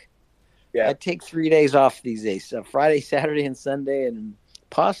week. Yeah. I take 3 days off these days, Friday, Saturday, and Sunday, and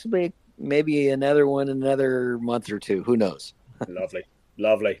possibly maybe another one in another month or two. Who knows?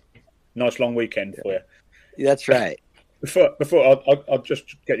 Lovely. Nice long weekend for you. That's right. Before I'll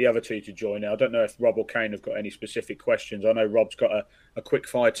just get the other two to join. Now, I don't know if Rob or Kane have got any specific questions. I know Rob's got a quick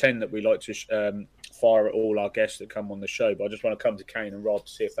fire 10 that we like to fire at all our guests that come on the show, but I just want to come to Kane and Rob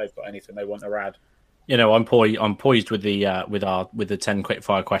to see if they've got anything they want to add. You know, I'm poised with the 10 quick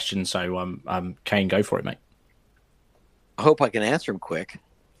fire questions. So Kane, go for it, mate. I hope I can answer them quick.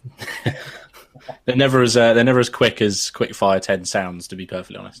 They're never as quick as quick fire 10 sounds, to be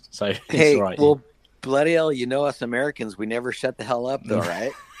perfectly honest. So Hey, it's all right. well, bloody hell, us Americans, we never shut the hell up, though,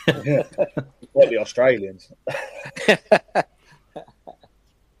 right? What the Australians?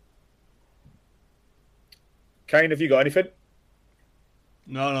 Kane, have you got anything?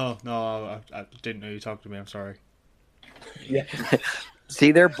 No. I didn't know you talked to me. I'm sorry. Yeah.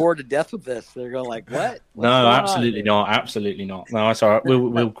 See, they're bored to death with this. They're going like, "What?" What's No, going absolutely on? not. Absolutely not. No, that's all right.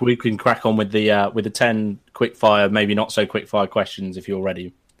 We can crack on with the 10 quick fire, maybe not so quick fire questions if you're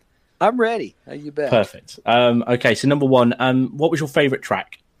ready. I'm ready. You bet. Perfect. Okay, so number one, what was your favourite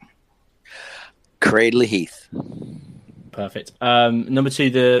track? Cradley Heath. Perfect. Number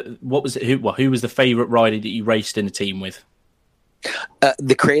two, who was the favourite rider that you raced in a team with?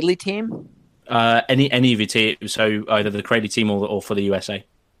 The Cradley team. Any of your team, so either the Cradley team or for the USA.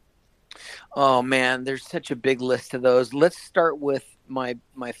 Oh man, there's such a big list of those. Let's start with my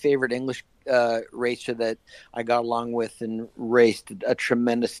favorite English racer that I got along with and raced a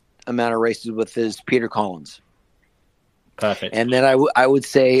tremendous amount of races with is Peter Collins. Perfect. And then I would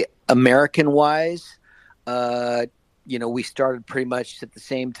say American wise, we started pretty much at the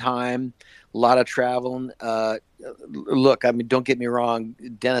same time. A lot of traveling. Look, I mean, don't get me wrong.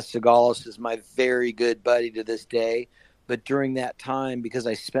 Dennis Segalis is my very good buddy to this day. But during that time, because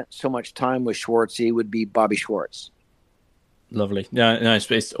I spent so much time with Schwartz, he would be Bobby Schwartz. Lovely. No,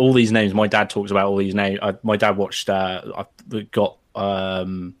 it's all these names. My dad talks about all these names. My dad watched. I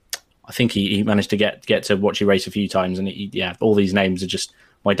think he managed to get to watch you race a few times, and all these names are just.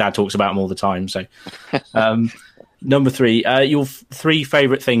 My dad talks about them all the time. So, number three, your three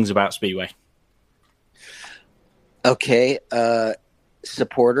favorite things about Speedway. Okay,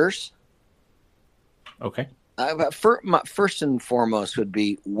 supporters. Okay. First and foremost would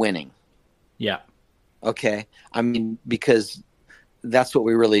be winning. Yeah. Okay. I mean, because that's what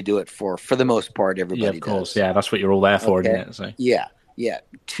we really do it for the most part, everybody does. Yeah, of course. Yeah, that's what you're all there for, okay. Isn't it? So. Yeah.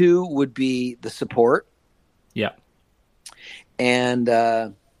 Two would be the support. Yeah. And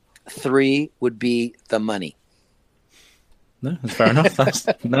three would be the money. No, that's fair enough. That's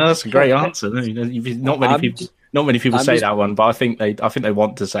a great answer. Not many people say that one, but I think they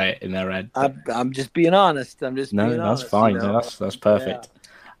want to say it in their head. I'm just being honest. That's fine. No, that's perfect.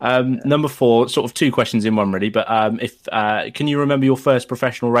 Yeah. Number four, sort of two questions in one, really. But if can you remember your first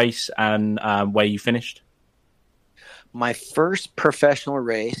professional race and where you finished? My first professional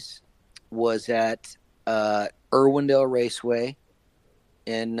race was at Irwindale Raceway,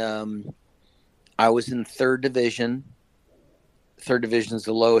 and I was in third division. Third division is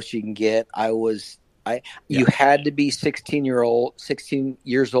the lowest you can get. You had to be 16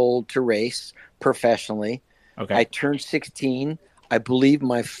 years old to race professionally. Okay. I turned 16. I believe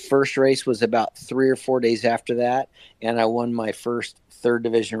my first race was about 3 or 4 days after that, and I won my first third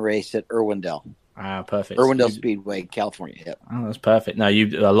division race at Irwindale. Perfect. Irwindale Speedway, California. Yep. Oh, that's perfect. No,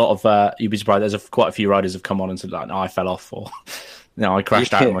 you'd be surprised. There's quite a few riders have come on and said like, "No, I fell off," or "No, I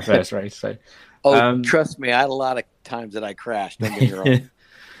crashed out in my first race." So, trust me, I had a lot of times that I crashed. Don't get me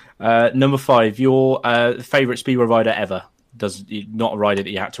wrong. Number five, your favorite Speedway rider ever? Not a rider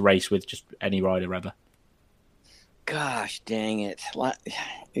that you had to race with, just any rider ever. Gosh, dang it! I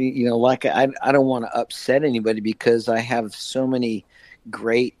don't want to upset anybody because I have so many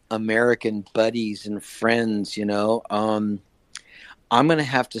great American buddies and friends. I'm going to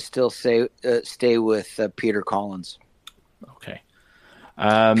have to still stay with Peter Collins. Okay.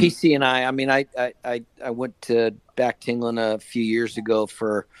 PC and I mean, I went back to England a few years ago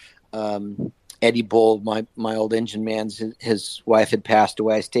for Eddie Bull, my old engine man. His wife had passed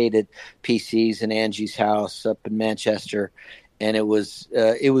away. I stayed at PC's and Angie's house up in Manchester, and it was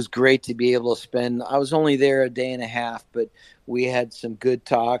great to be able to spend. I was only there a day and a half, but we had some good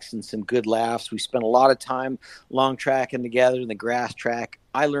talks and some good laughs. We spent a lot of time long tracking together in the grass track.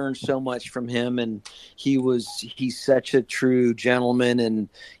 I learned so much from him, and he's such a true gentleman and,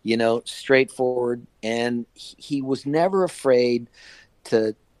 straightforward. And he was never afraid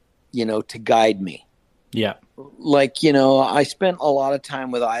to guide me. Yeah. I spent a lot of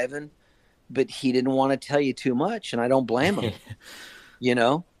time with Ivan, but he didn't want to tell you too much, and I don't blame him,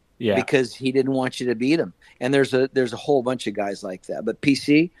 Yeah. because he didn't want you to beat him. And there's a whole bunch of guys like that, but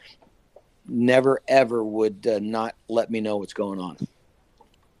PC never ever would not let me know what's going on.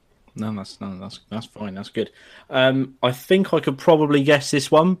 No, that's fine. That's good. I think I could probably guess this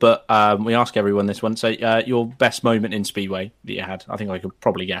one, but we ask everyone this one. So, your best moment in Speedway that you had? I think I could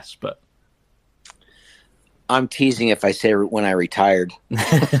probably guess, but I'm teasing if I say when I retired.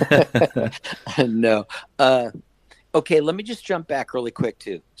 No. Okay, let me just jump back really quick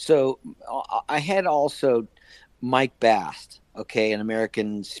too. So, I had also Mike Bass, okay, an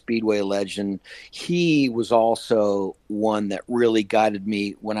American Speedway legend. He was also one that really guided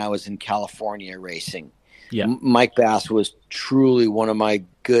me when I was in California racing. Yeah. Mike Bass was truly one of my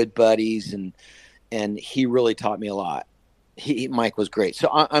good buddies, and he really taught me a lot. Mike was great. So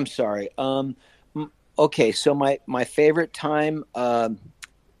I'm sorry. Okay, so my favorite time,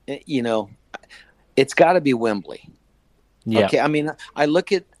 it's got to be Wembley. Yeah. Okay, I mean, I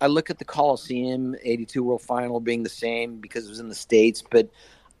look at the Coliseum '82 World Final being the same because it was in the States, but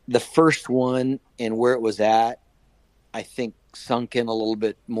the first one and where it was at, I think sunk in a little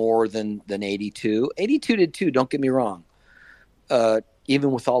bit more than '82. '82 did too. Don't get me wrong.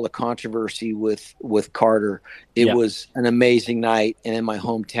 Even with all the controversy with Carter, it was an amazing night, and in my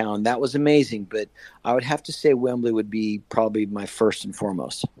hometown, that was amazing. But I would have to say Wembley would be probably my first and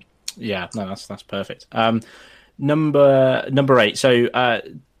foremost. Yeah, no, that's perfect. Number 8. So,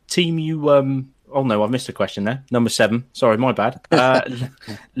 team you. Oh no, I've missed a question there. Number 7. Sorry, my bad.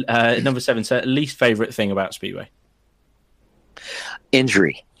 Number 7. So, least favorite thing about Speedway.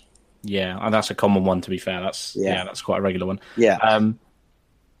 Injury. Yeah, and that's a common one. To be fair, that's quite a regular one. Yeah.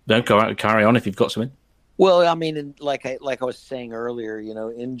 Don't carry on if you've got something. Well, I mean, like I was saying earlier,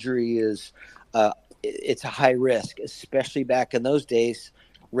 injury is it's a high risk, especially back in those days,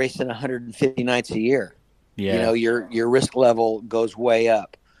 racing 150 nights a year. Yeah. Your risk level goes way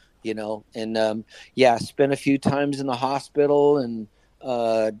up. And spent a few times in the hospital, and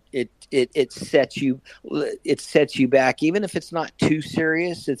it sets you back. Even if it's not too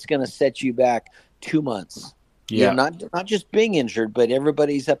serious, it's going to set you back 2 months. Yeah, not just being injured, but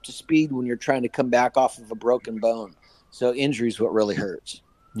everybody's up to speed when you're trying to come back off of a broken bone. So injury is what really hurts.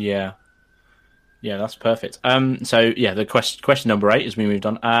 Yeah, that's perfect. The question number 8 as we moved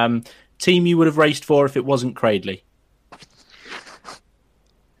on. Team you would have raced for if it wasn't Cradley.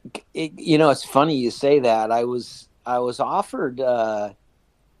 It's funny you say that. I was offered to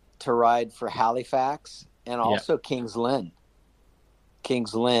ride for Halifax and also Kings Lynn,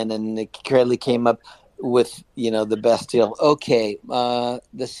 and Cradley came up with the best deal. Okay,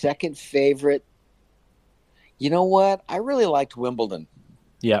 the second favorite. You know what? I really liked Wimbledon.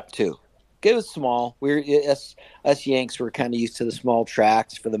 Yeah, too. It was small. Us Yanks were kind of used to the small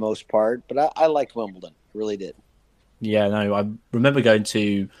tracks for the most part, but I liked Wimbledon. Really did. Yeah, no, I remember going to.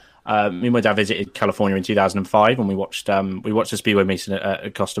 Me and my dad visited California in 2005, and we watched the Speedway meeting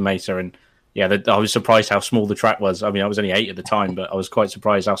at Costa Mesa, and I was surprised how small the track was. I mean, I was only 8 at the time, but I was quite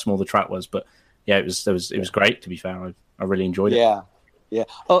surprised how small the track was. But yeah, it was great. To be fair, I really enjoyed it. Yeah.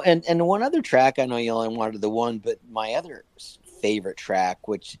 Oh, and one other track. I know you only wanted the one, but my other favorite track,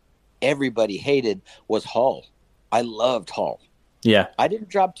 which everybody hated, was Hull. I loved Hull. Yeah, I didn't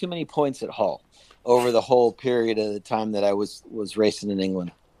drop too many points at Hull over the whole period of the time that I was racing in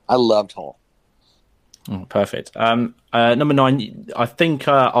England. I loved Hull. Oh, perfect. Number 9, I think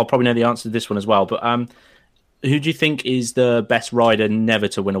I'll probably know the answer to this one as well, but who do you think is the best rider never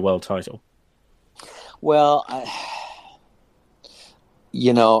to win a world title? Well, I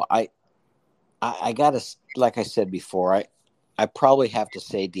gotta, like I said before, I probably have to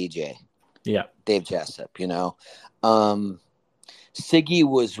say DJ. Yeah. Dave Jessup, Siggy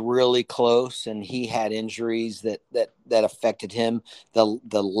was really close, and he had injuries that affected him. The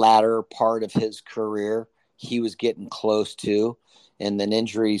latter part of his career, he was getting close to, and then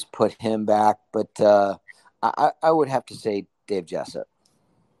injuries put him back. But I would have to say Dave Jessup.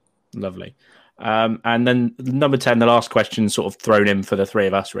 Lovely. And then number 10, the last question, sort of thrown in for the three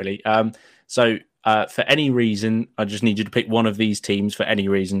of us, really. For any reason, I just need you to pick one of these teams for any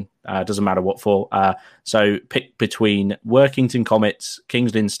reason. Doesn't matter what for. So pick between Workington Comets,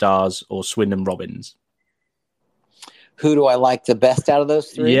 Kings Lynn Stars, or Swindon Robins. Who do I like the best out of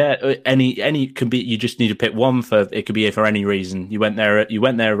those three? Yeah, any can be. You just need to pick one for. It could be for any reason. You went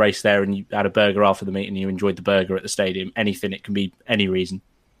there, raced there, and you had a burger after the meet, and you enjoyed the burger at the stadium. Anything. It can be any reason.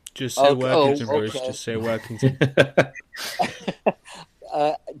 Just say Workington, Bruce. Just say Workington.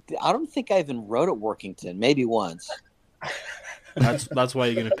 I don't think I even rode at Workington. Maybe once. That's why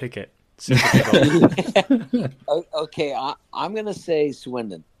you're going to pick it. Okay, I'm going to say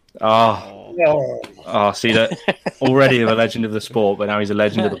Swindon. Oh, see that already a legend of the sport, but now he's a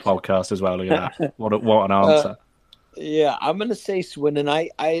legend of the podcast as well. Look at that! What an answer! Yeah, I'm going to say Swindon.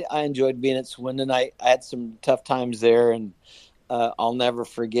 I enjoyed being at Swindon. I had some tough times there, and I'll never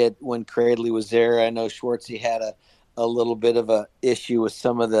forget when Cradley was there. I know Schwartzy had a little bit of a issue with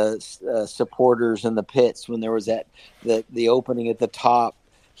some of the supporters in the pits when there was the opening at the top.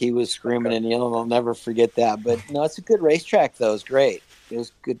 He was screaming and yelling. I'll never forget that. But no, it's a good racetrack though. It's great. It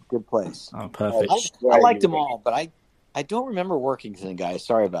was good place. Oh, perfect. I liked them all, but I don't remember Workington, guys.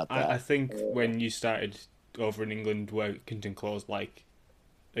 Sorry about that. I think when you started over in England, Workington closed like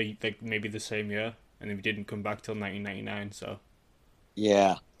maybe the same year, and then we didn't come back till 1999. So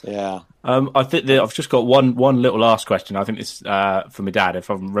Yeah. I think that I've just got one little last question. I think it's for my dad, if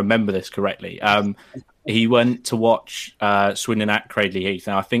I remember this correctly. He went to watch Swindon at Cradley Heath,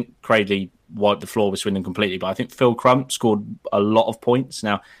 and I think Cradley wiped the floor with Swindon completely, but I think Phil Crump scored a lot of points.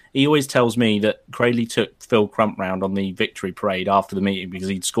 Now, he always tells me that Cradley took Phil Crump round on the victory parade after the meeting because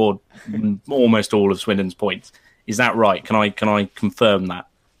he'd scored almost all of Swindon's points. Is that right? Can I confirm that?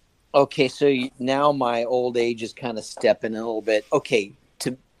 Okay, so now my old age is kind of stepping a little bit. Okay,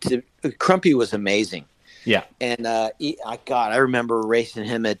 to Crumpy was amazing. Yeah, and I remember racing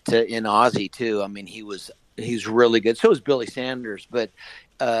him in Aussie too. I mean, he's really good. So was Billy Sanders, but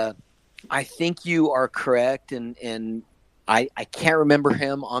I think you are correct, and I can't remember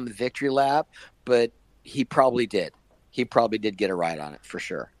him on the victory lap, but he probably did. He probably did get a ride on it for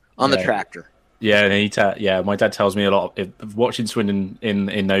sure on the tractor. Yeah, and my dad tells me a lot of watching Swindon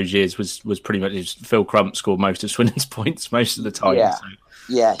in those years was pretty much Phil Crump scored most of Swindon's points most of the time. Yeah, so.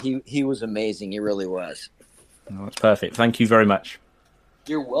 Yeah, he was amazing. He really was. Oh, that's perfect. Thank you very much.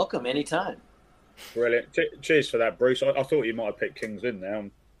 You're welcome. Anytime. Brilliant. Cheers for that, Bruce. I thought you might have picked Kings Lynn there.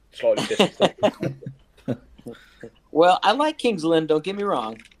 I'm slightly disappointed. Well, I like Kings Lynn. Don't get me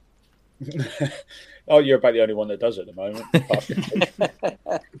wrong. Oh, you're about the only one that does at the moment.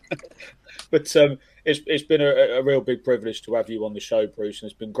 But it's been a real big privilege to have you on the show, Bruce, and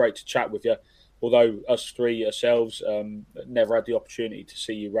it's been great to chat with you. Although us three ourselves never had the opportunity to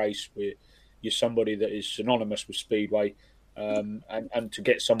see you race, you're somebody that is synonymous with Speedway. And to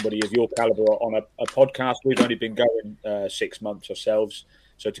get somebody of your caliber on a podcast, we've only been going 6 months ourselves.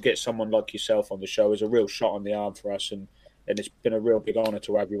 So to get someone like yourself on the show is a real shot on the arm for us, and it's been a real big honour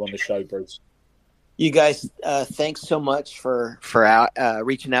to have you on the show, Bruce. You guys, thanks so much for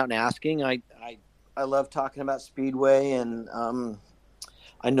reaching out and asking. I love talking about Speedway, and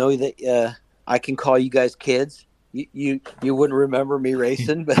I know that I can call you guys kids. You wouldn't remember me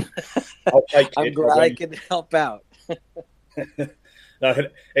racing, but I'm glad I can help out. No,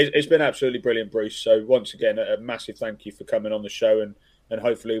 it's been absolutely brilliant, Bruce. So once again, a massive thank you for coming on the show, and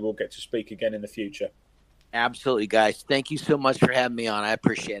hopefully we'll get to speak again in the future. Absolutely, guys. Thank you so much for having me on. I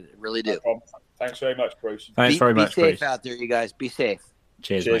appreciate it. Really do. No, thanks very much, Bruce. Thanks very much, Be safe Bruce. out there, you guys. Be safe.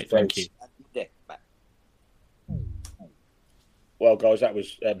 Cheers, mate. Thank you. Bye. Well, guys, that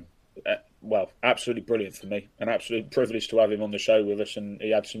was absolutely brilliant for me. An absolute privilege to have him on the show with us, and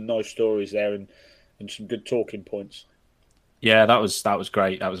he had some nice stories there and some good talking points. Yeah, that was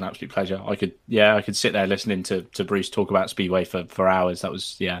great. That was an absolute pleasure. I could sit there listening to Bruce talk about Speedway for hours. That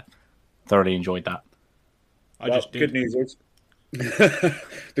was thoroughly enjoyed that. Good news is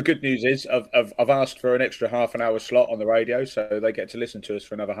the good news is I've asked for an extra half an hour slot on the radio, so they get to listen to us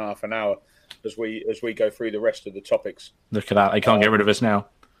for another half an hour as we go through the rest of the topics. Look at that! They can't get rid of us now.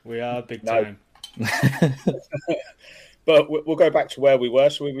 We are big time. But we'll go back to where we were.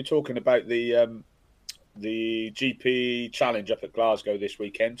 So we were talking about the GP Challenge up at Glasgow this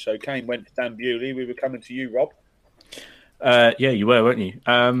weekend. So Kane went to Dan Bewley. We were coming to you, Rob. Yeah, you were, weren't you?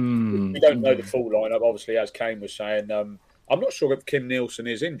 We don't know the full lineup, obviously, as Kane was saying. I'm not sure if Kim Nielsen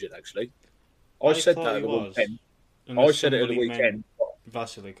is injured, actually. I said that at the weekend. I said it at the weekend.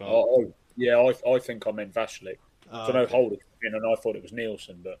 Vasily got. Oh, yeah, I think I meant Vasily. So I know Holder came in, and I thought it was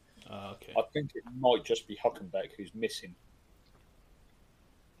Nielsen, but okay. I think it might just be Huckenbeck who's missing.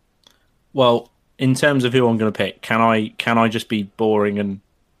 Well, in terms of who I'm going to pick, can I just be boring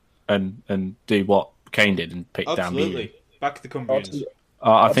and do what Kane did and pick Dan Bewley? Absolutely. Back the Cumbrians.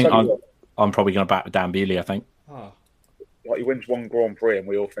 I think I'm probably going to back Dan Bewley, I think. Oh. Like he wins one Grand Prix and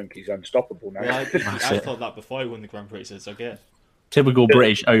we all think he's unstoppable now. Well, I thought that before he won the Grand Prix, so it's okay. Typical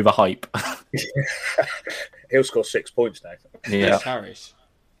British overhype. He'll score 6 points now. Yeah. Harris.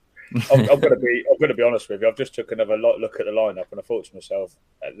 I'm going to be honest with you. I've just took another look at the lineup and I thought to myself,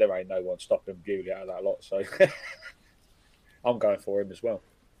 there ain't no one stopping Bewley out of that lot. So I'm going for him as well.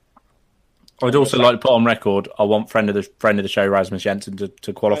 I'd also like to put on record, I want friend of the show, Rasmus Jensen,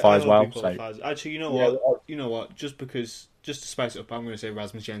 to qualify as well. So. Actually, you know what? Just to spice it up, I'm going to say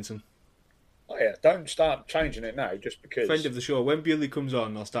Rasmus Jensen. Oh yeah, don't start changing it now just because. Friend of the show. When Bewley comes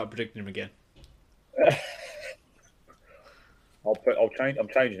on, I'll start predicting him again. I'm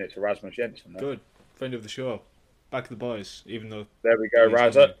changing it to Rasmus Jensen. Good. Friend of the show. Back the boys, even though. There we go,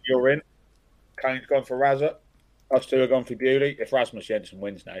 Razza. You're in. Kane's gone for Razza. Us two are gone for Bewley. If Rasmus Jensen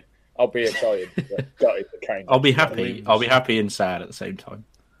wins now, I'll be excited. I'll be happy. I'll be happy and sad at the same time.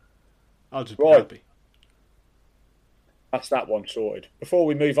 I'll just be happy. That's that one sorted. Before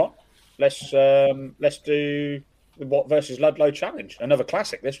we move on, let's do What versus Ludlow Challenge? Another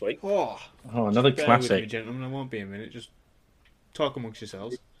classic this week. Oh, another bear classic. with me, gentlemen. I won't be a minute. Just talk amongst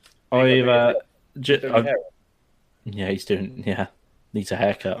yourselves. Yeah, he's doing. Yeah, needs a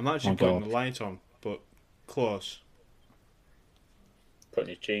haircut. I'm actually putting the light on, but close. Putting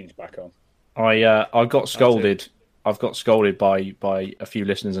his jeans back on. I got scolded. I've got scolded by a few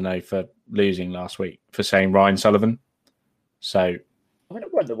listeners I know for losing last week for saying Ryan Sullivan. So I mean,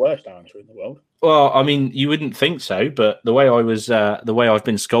 it wasn't the worst answer in the world. Well, I mean, you wouldn't think so, but the way I've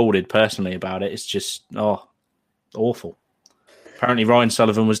been scolded personally about it, it's just awful. Apparently, Ryan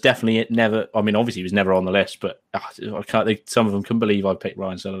Sullivan was definitely never. I mean, obviously, he was never on the list, but I can't think some of them couldn't believe I picked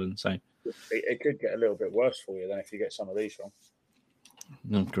Ryan Sullivan. So it could get a little bit worse for you then if you get some of these wrong.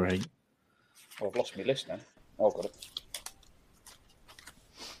 Oh, great. Oh, I've lost my list now. Oh, I've got it.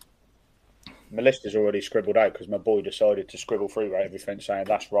 My list is already scribbled out because my boy decided to scribble through everything saying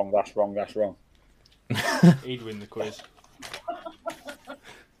that's wrong, that's wrong, that's wrong. He'd win the quiz.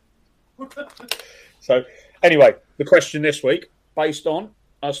 So, anyway, the question this week, based on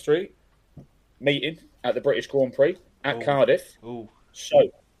us three meeting at the British Grand Prix at Cardiff. Ooh. So,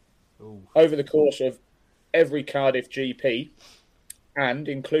 over the course of every Cardiff GP and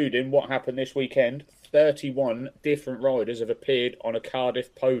including what happened this weekend, 31 different riders have appeared on a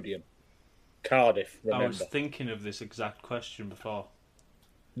Cardiff podium. Cardiff, remember. I was thinking of this exact question before.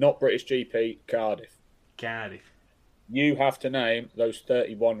 Not British GP, Cardiff. Cardiff. You have to name those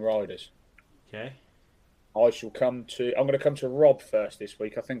 31 riders. Okay. I'm going to come to Rob first this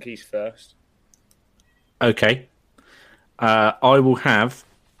week. I think he's first. Okay. I will have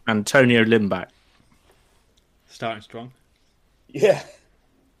Antonio Limbach. Starting strong. Yeah.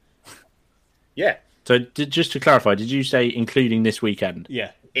 Yeah. So just to clarify, did you say including this weekend?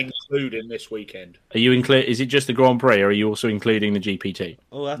 Yeah. Including this weekend. Are you Is it just the Grand Prix, or are you also including the GPT?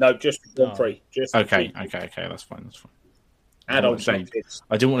 No, just the Grand Prix. Just okay. That's fine. I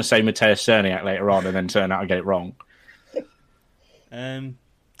didn't want to say Mateus Cerniak later on and then turn out I get it wrong. Dan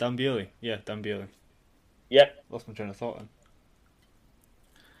Bewley. Yeah, Dan Bewley. Yep. Lost my train of thought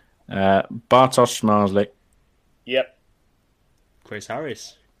then. Bartosz Zmarzlik. Yep. Chris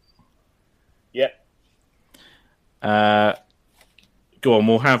Harris. Yep. Go on,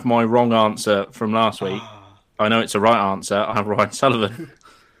 we'll have my wrong answer from last week. I know it's a right answer. I have Ryan Sullivan.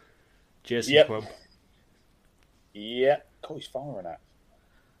 Jason Club. Yep. God, he's firing at.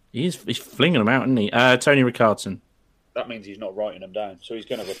 He's flinging them out, isn't he? Tony Ricardson. That means he's not writing them down, so he's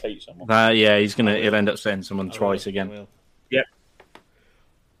going to repeat someone. Yeah, he'll end up saying someone twice again. Yep.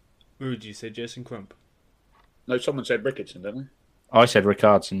 Who did you say, Jason Crump? No, someone said Rickardson, didn't they? I said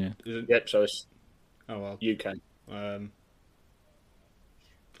Ricardson, yeah. Yep, so it's UK.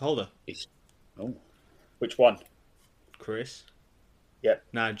 Holder. Oh. Which one? Chris. Yep.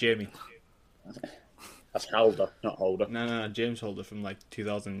 Nah, Jamie. That's Holder, not Holder. No, James Holder from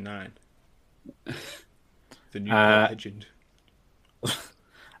 2009. The new legend.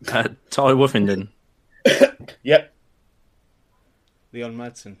 Ty Woofenden. Yep. Leon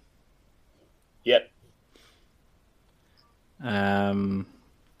Madsen. Yep.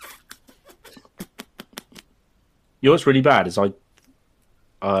 Yours really bad. Is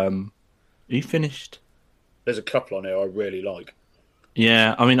who finished? There's a couple on here I really like.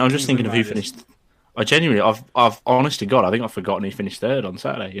 Yeah, I mean, I'm just thinking of who finished. I genuinely, I've honest to God, I think I've forgotten who finished third on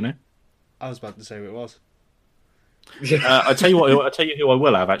Saturday. You know. I was about to say who it was. I tell you what. I tell you who I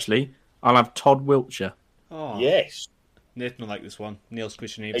will have. Actually, I'll have Todd Wiltshire. Oh yes. Nathan will like this one. Neil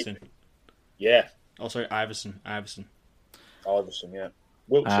Christian Iverson. Yeah. Oh, sorry, Iverson, yeah.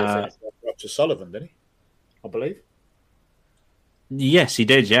 Wiltshire finished up to Sullivan, didn't he? I believe. Yes, he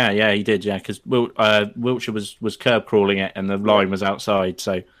did. Yeah, he did. Yeah, because Wiltshire was curb crawling it, and the line was outside.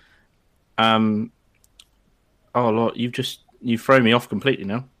 So, oh Lord, you've thrown me off completely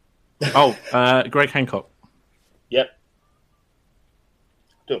now. Oh, Greg Hancock. Yep.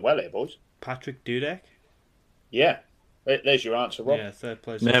 Doing well here, boys. Patrick Dudek. Yeah. There's your answer, Rob. Yeah, third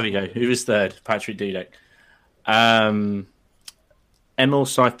place. There we go. Who was third? Patrick Dudek. Emil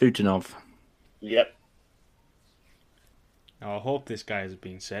Saifutinov. Yep. Now, I hope this guy has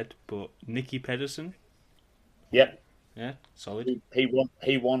been said, but Nicky Pedersen. Yep. Yeah, solid. He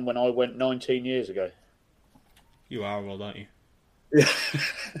won when I went 19 years ago. You are old, aren't you? Yeah.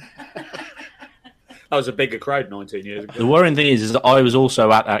 I was a bigger crowd 19 years ago. The worrying thing is that I was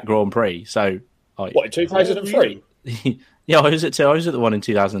also at that Grand Prix. So, what, in 2003? Yeah, I was at the one in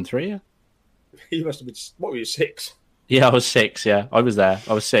 2003. Yeah. You must have been. What were you, 6? Yeah, I was 6. Yeah, I was there.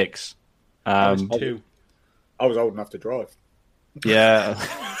 I was 6. I was 2. I was old enough to drive. Yeah.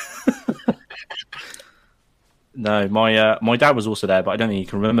 No, my dad was also there, but I don't think he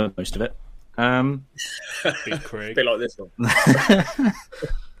can remember most of it. Big Craig. A bit like this one.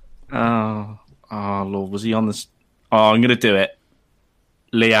 Oh, Lord, was he on this? Oh, I'm going to do it.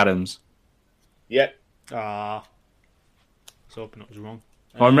 Lee Adams. Yep. I was hoping it was wrong.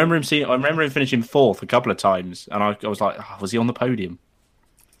 I remember him finishing fourth a couple of times, and I was like, was he on the podium?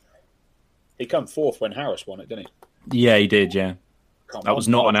 He come fourth when Harris won it, didn't he? Yeah, he did. Yeah, that was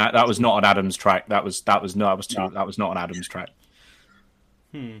not an Adams track. That was not an Adams track.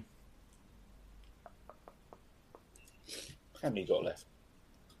 How many you got left?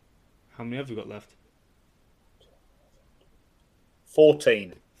 How many have we got left?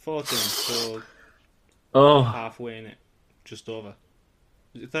 14. 14. So halfway in it, just over.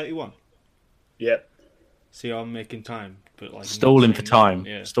 Is it 31? Yep. See, I'm making time, but like Stalling for time.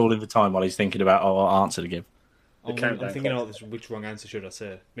 Yeah. Stalling for time while he's thinking about what answer to give. I'm thinking about this. Which wrong answer should I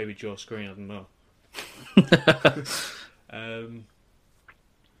say? Maybe Joe Screen. I don't know.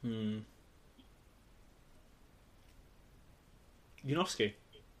 Janowski.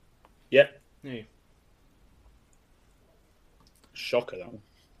 Yep. Yeah. Shocker, that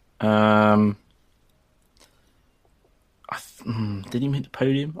one. Did he make the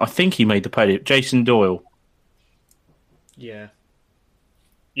podium? I think he made the podium. Jason Doyle. Yeah.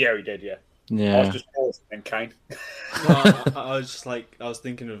 Yeah, he did, yeah. Yeah. I was just pausing then, Kane. I was just like, I was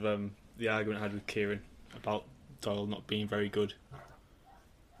thinking of the argument I had with Kieran about Doyle not being very good.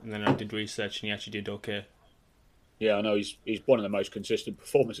 And then I did research and he actually did okay. Yeah, I know. He's one of the most consistent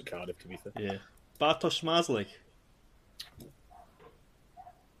performers at Cardiff, to be fair. Yeah. Bartosz Smazlik.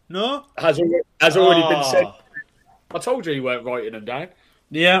 No? Has already been said. I told you weren't writing them down.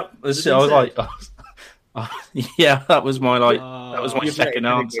 Yeah, I was like, yeah, that was my second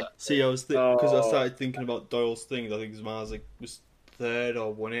answer. See, I was because I started thinking about Doyle's things. I think Smazlik was third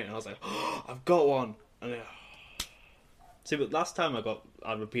or won it, and I was like, oh, I've got one. And see, but last time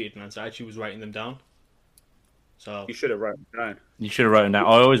I repeated an answer. I actually was writing them down. So you should have written them down. You should have written them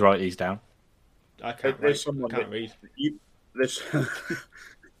down. I always write these down. I can't read.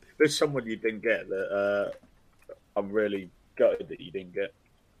 There's someone you didn't get that I'm really gutted that you didn't get.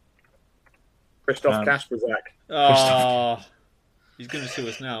 Christoph Kasperzak. Oh, he's going to sue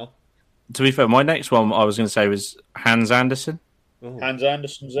us now. To be fair, my next one I was going to say was Hans Andersen. Oh. Hans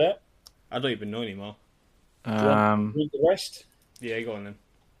Andersen's there. I don't even know anymore. Do you want the rest? Yeah, go on then.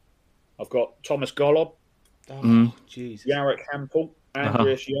 I've got Thomas Golob. Oh, jeez. Jarek Hampel,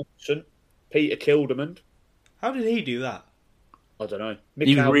 Andreas Johnson, Peter Kilderman. How did he do that? I don't know.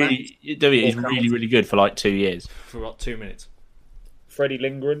 He's really good for like 2 years. For about 2 minutes. Freddie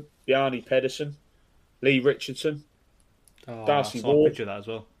Lindgren, Bjarne Pedersen, Lee Richardson, Darcy I saw a Ward, picture of that as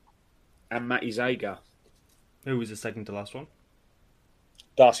well. and Matty Zager. Who was the second to last one?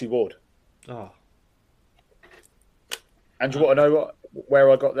 Darcy Ward. Oh. And do you want to know where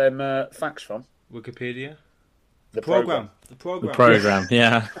I got them facts from? Wikipedia? The programme. The programme,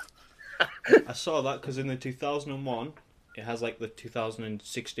 yeah. I saw that because in the 2001, it has like the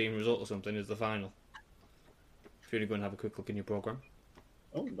 2016 result or something as the final. If you want to go and have a quick look in your programme.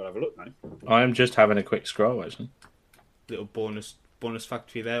 Oh, I'm going to have a look now. I am just having a quick scroll, actually. Little bonus fact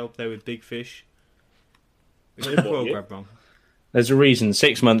for you there, up there with Big Fish. We got the programme wrong. There's a reason.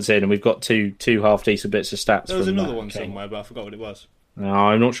 6 months in, and we've got two half-decent bits of stats. There was another one somewhere, but I forgot what it was. No,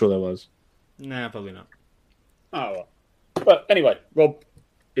 I'm not sure there was. Nah, probably not. Oh, well. But anyway, Rob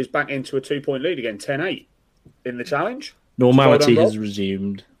is back into a 2-point lead again, 10-8 in the challenge. Normality has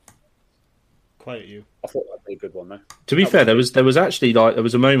resumed. Quiet you. I thought that'd be a good one, though. To be fair, there was actually there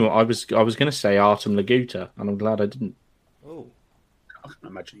was a moment I was going to say Artem Laguta, and I'm glad I didn't. Oh, I can't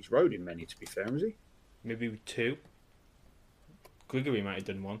imagine he's rode in many. To be fair, has he? Maybe 2. Grigory might have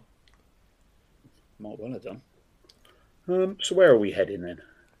done 1. Might well have done. So where are we heading then?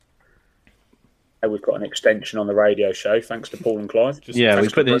 We've got an extension on the radio show, thanks to Paul and Clive. We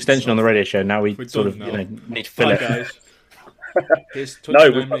put the extension on the radio show. Now we sort of need to fill it. Guys. Here's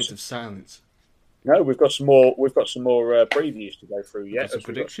 29 minutes of silence. No, we've got some more. We've got some more previews to go through yet. Some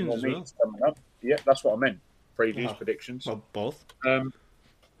predictions as well. Coming up. Yeah, that's what I meant. Previews, predictions. Well, both.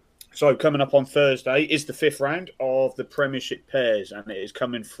 So coming up on Thursday is the 5th round of the Premiership pairs, and it is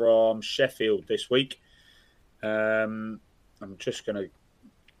coming from Sheffield this week. I'm just going to.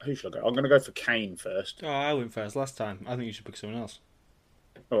 Who should I go? I'm going to go for Kane first. Oh, I went first last time. I think you should pick someone else.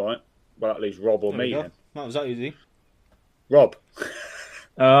 All right. Well, at least Rob or me then. That was that easy. Rob.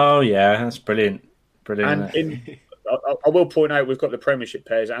 Oh yeah, that's brilliant. Brilliant. And I will point out we've got the Premiership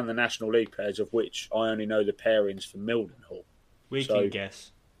pairs and the National League pairs, of which I only know the pairings for Mildenhall. We can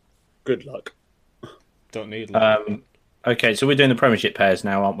guess. Good luck. Don't need luck. Okay, so we're doing the Premiership pairs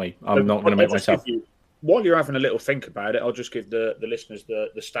now, aren't we? I'm not going to make myself. while you're having a little think about it, I'll just give the listeners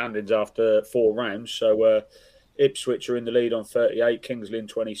the standings after 4 rounds. So Ipswich are in the lead on 38, Kings Lynn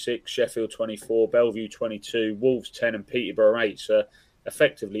 26, Sheffield 24, Bellevue 22, Wolves 10 and Peterborough 8. So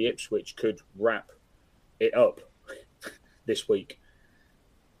effectively Ipswich could wrap it up this week.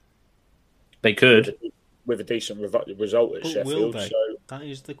 They could. With a decent result at Sheffield. Will they? So that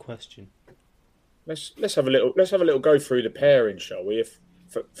is the question. Let's have a little go through the pairing, shall we? If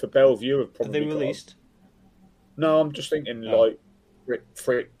for Bellevue have probably Are they released? No, I'm just thinking like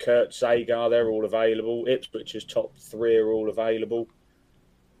Frick, Kurt, Zagar, they're all available. Ipswich's top 3 are all available.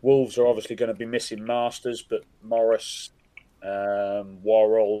 Wolves are obviously going to be missing Masters, but Morris,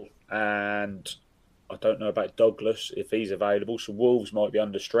 Worrell, and I don't know about Douglas if he's available. So Wolves might be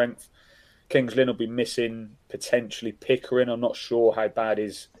under strength. Kings Lynn will be missing potentially Pickering. I'm not sure how bad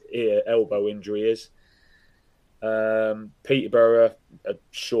his elbow injury is. Peterborough are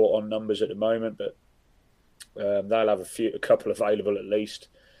short on numbers at the moment, but they'll have a couple available at least.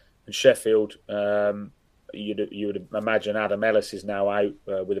 And Sheffield, you would imagine Adam Ellis is now out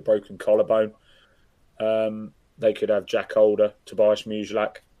with a broken collarbone. They could have Jack Holder, Tobias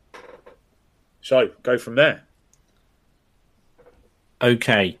Muslak. So go from there.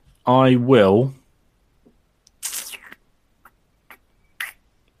 Okay, I will.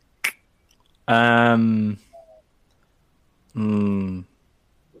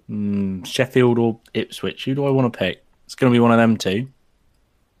 Sheffield or Ipswich? Who do I want to pick? It's going to be one of them two.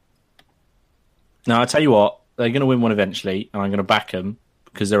 Now, I'll tell you what, they're going to win one eventually, and I'm going to back them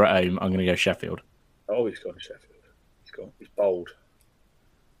because they're at home. I'm going to go Sheffield. Oh, he's gone Sheffield. He's bold.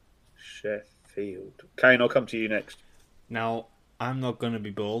 Sheffield. Kane, I'll come to you next. Now, I'm not going to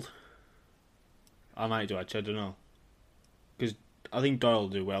be bold. I might do, actually. I don't know. Because I think Doyle will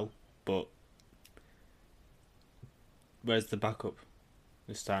do well, but where's the backup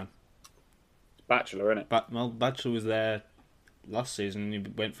this time? It's Batchelor, isn't it? Well, Batchelor was there last season. He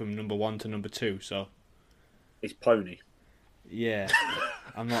went from number 1 to number 2, so he's pony. Yeah,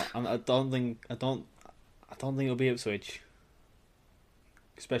 I don't think it'll be Ipswich.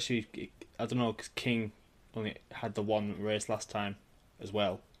 Especially, I don't know, because King only had the one race last time as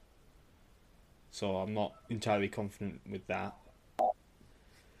well. So I'm not entirely confident with that.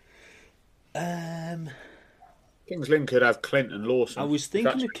 Kings Lynn could have Clint and Lawson. I was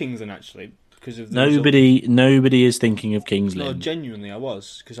thinking of Kings Lynn, actually, because of the nobody is thinking of Kings Lynn. No, genuinely, I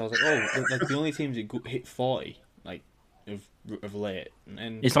was, because I was like, oh, like the only teams that hit 40, like of late,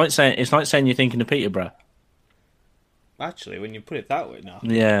 and it's like saying you're thinking of Peterborough. Actually, when you put it that way, no.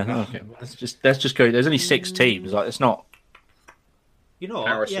 Yeah, okay. Let's just go. There's only 6 teams. Like, it's not. You know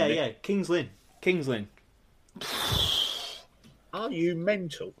what? Yeah. Kings Lynn. Are you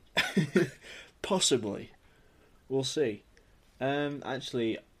mental? Possibly. We'll see.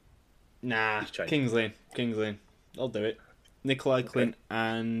 Actually, nah. Kings Lynn. I'll do it. Nikolai Clint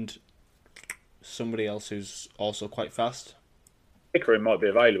and somebody else who's also quite fast. Pickering might be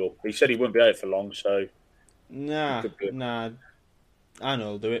available. He said he wouldn't be out for long, so. Nah. I know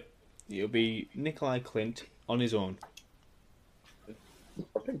I'll do it. It'll be Nikolai Clint on his own.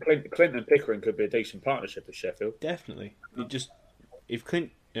 I think Clint and Pickering could be a decent partnership at Sheffield. Definitely. If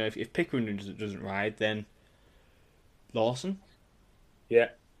Clint, if Pickering doesn't ride, then Lawson. Yeah,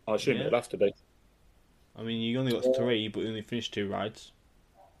 I assume it'll have to be. I mean, you only got 3, but he only finished 2 rides,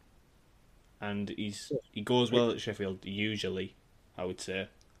 and he goes well at Sheffield usually, I would say.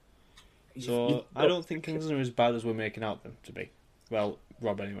 So I don't think Kingston are as bad as we're making out them to be. Well,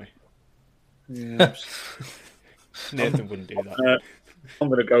 Rob anyway. Yeah. Nathan wouldn't do that. I'm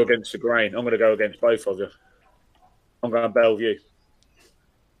going to go against the grain. I'm going to go against both of you. I'm going Bellevue.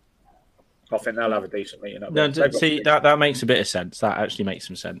 I think they'll have a decent meeting up there. That makes a bit of sense. That actually makes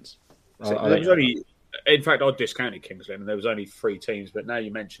some sense. In fact, I discounted Kings Lynn, and there was only 3 teams. But now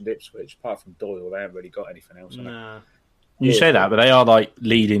you mentioned Ipswich, apart from Doyle, they haven't really got anything else. Nah. You say that, but they are like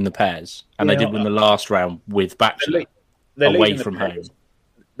leading the pairs, and they did win the last round with Batchelor away from home.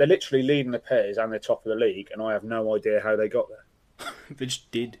 They're literally leading the pairs, and they're top of the league, and I have no idea how they got there. They just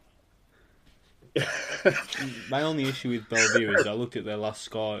did. My only issue with Bellevue is I looked at their last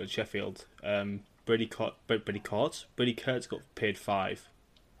score at Sheffield. Brady Kurtz got paid 5.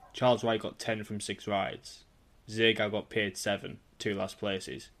 Charles Wright got 10 from 6 rides. Zagar got paid 7, 2 last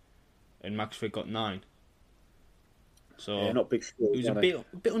places, and Max Frick got 9. So not big scores, it was a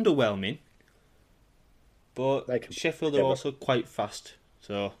bit underwhelming. But Sheffield are also quite fast,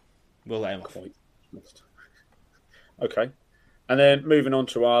 so we'll let him off. Okay. And then moving on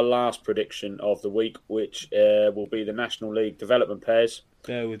to our last prediction of the week, which will be the National League development pairs.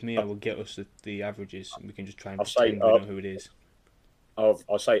 Bear with me, I will get us the averages, and we can just try and pretend we know who it is.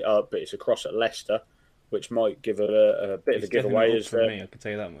 I'll say up, but it's across at Leicester. which might give it a bit of a giveaway. As for me, I can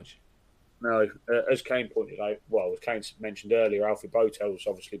tell you that much. No, as Kane pointed out, as Kane mentioned earlier, Alfie Botel's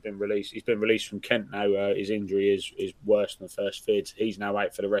obviously been released. He's been released from Kent now. His injury is worse than the first feared. He's now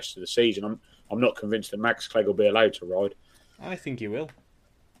out for the rest of the season. I'm not convinced that Max Clegg will be allowed to ride. I think he will.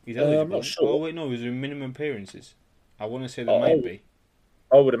 He's eligible. I'm not sure. Oh wait, no, he's in minimum appearances. I want to say there might be.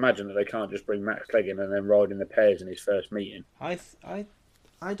 I would imagine that they can't just bring Max Clegg in and then ride in the pairs in his first meeting. I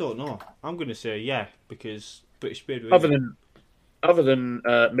don't know. I'm going to say yeah, because British Speed. Other than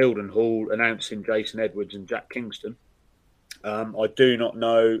Mildenhall announcing Jason Edwards and Jack Kingston, I do not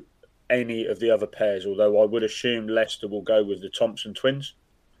know any of the other pairs, although I would assume Leicester will go with the Thompson twins.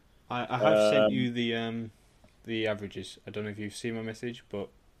 I have sent you the averages. I don't know if you've seen my message, but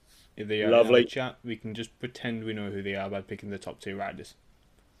if they are in the chat, we can just pretend we know who they are by picking the top two riders.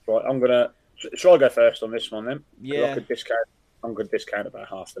 Right, shall I go first on this one then? Yeah. I'm going to discount about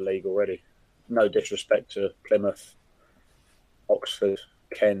half the league already. No disrespect to Plymouth, Oxford,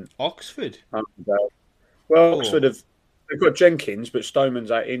 Kent. Oxford? Oxford they've got Jenkins, but Stoneman's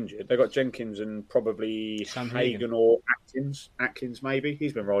out injured. They've got Jenkins and probably Hagan or Atkins. Atkins, maybe.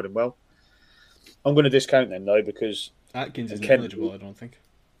 He's been riding well. I'm going to discount them, though, because Atkins isn't eligible, I don't think.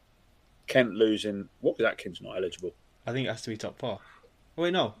 Kent losing... What was Atkins not eligible? I think it has to be top 4. Oh,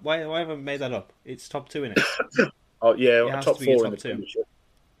 wait, no. Why haven't I made that up? It's top 2, in it. Oh, yeah, top 4 in the Premiership.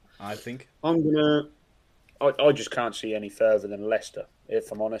 I think. I just can't see any further than Leicester,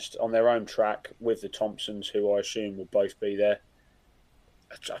 if I'm honest. On their own track with the Thompsons, who I assume will both be there.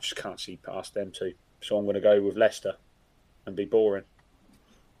 I just can't see past them two. So I'm going to go with Leicester and be boring.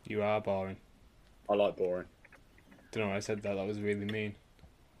 You are boring. I like boring. Don't know why I said that. That was really mean.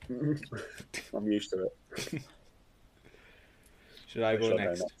 I'm used to it. Should I go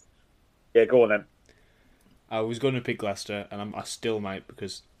next? Yeah, go on then. I was going to pick Leicester, and I still might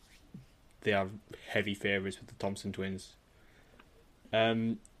because they are heavy favourites with the Thompson twins.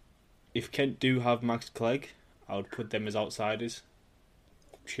 If Kent do have Max Clegg, I would put them as outsiders,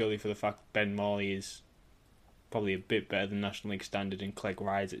 purely for the fact Ben Morley is probably a bit better than National League standard and Clegg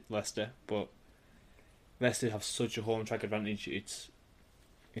rides at Leicester, but Leicester have such a home track advantage, it's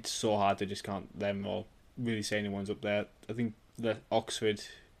so hard to discount them or really say anyone's up there. I think that Oxford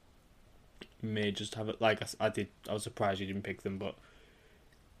may just have it, like I did. I was surprised you didn't pick them, but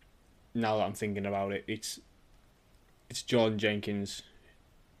now that I'm thinking about it, it's Jordan Jenkins,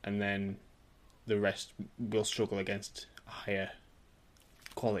 and then the rest will struggle against a higher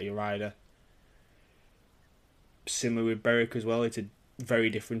quality rider. Similar with Berwick as well. It's a very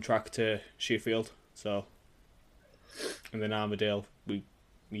different track to Sheffield, so. And then Armadale,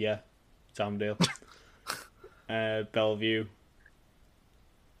 it's Armadale. Bellevue,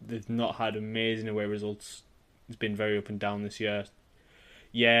 they've not had amazing away results. It's been very up and down this year.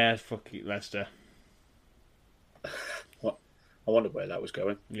 Yeah, fuck it, Leicester. What? I wondered where that was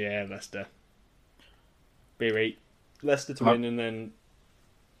going. Yeah, Leicester. B8. Leicester to win, and then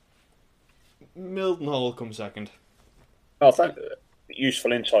Mildenhall will come second. Oh,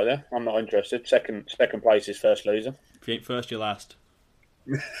 useful insight there. I'm not interested. Second place is first loser. If you ain't first, you're last.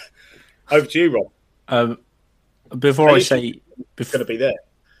 Over to you, Rob. Before I say... It's going to be there.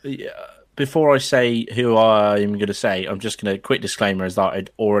 Yeah. Before I say who I'm going to say, I'm just going to... Quick disclaimer is that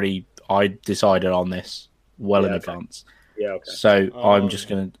I decided on this in advance. Yeah, okay. So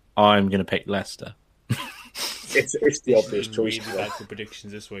I'm going to pick Leicester. It's the obvious choice. Really bad for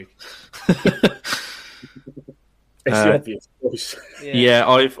predictions this week. It's the obvious choice. Yeah,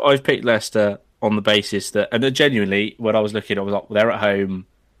 I've picked Leicester on the basis that, and genuinely, when I was looking, I was like, they're at home.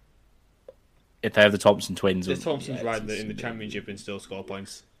 If they have the Thompson twins, the Thompsons ride in the championship and still score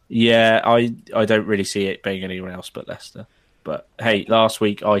points. Yeah, I don't really see it being anyone else but Leicester. But hey, last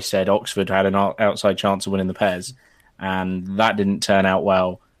week I said Oxford had an outside chance of winning the pairs, and that didn't turn out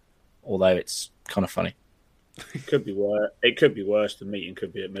well. Although it's kind of funny. It could be worse. It could be worse. The meeting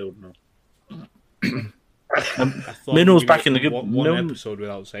could be at Mildenhall. Mildenhall's back in the good. One episode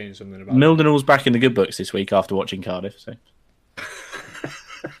without saying something about. Mildenhall's back in the good books this week after watching Cardiff. So.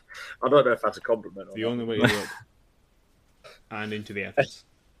 I don't know if that's a compliment. The only way to look and into the efforts.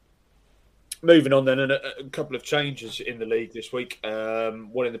 Moving on then, and a couple of changes in the league this week.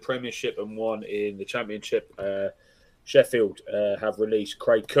 One in the Premiership and one in the Championship. Sheffield have released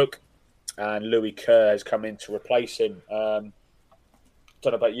Craig Cook, and Louis Kerr has come in to replace him. Don't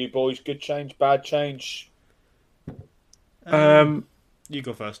know about you boys. Good change, bad change? You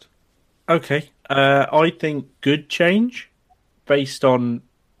go first. Okay. I think good change based on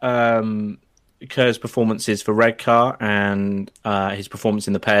Kerr's performances for Redcar and his performance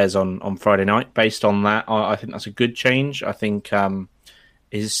in the pairs on Friday night. Based on that, I think that's a good change. I think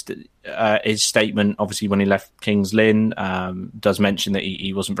his statement, obviously, when he left Kings Lynn, does mention that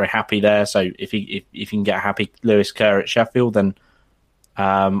he wasn't very happy there. So if he can get a happy Lewis Kerr at Sheffield, then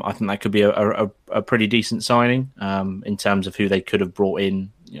I think that could be a pretty decent signing in terms of who they could have brought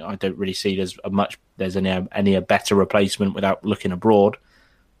in. I don't really see there's any a better replacement without looking abroad.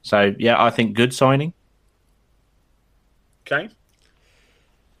 So yeah, I think good signing. Okay.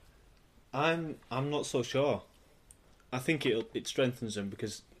 I'm not so sure. I think it strengthens them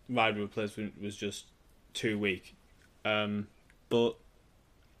because rider replacement was just too weak. But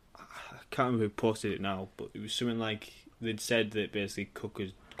I can't remember who posted it now, but it was something like they'd said that basically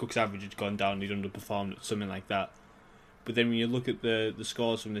Cook's average had gone down, he'd underperformed, something like that. But then when you look at the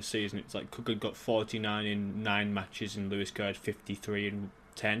scores from this season, it's like Cook had got 49 in 9 matches and Lewis Kerr had 53 in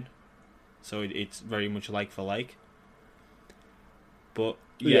 10. So it's very much like for like. But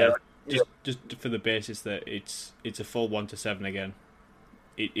yeah. Just for the basis that it's a full 1-7 again,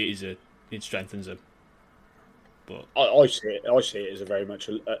 it strengthens them. But I see it as a very much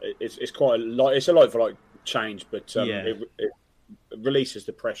it's quite it's a like for like change, but it releases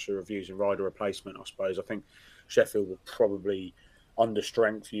the pressure of using rider replacement. I suppose I think Sheffield will probably under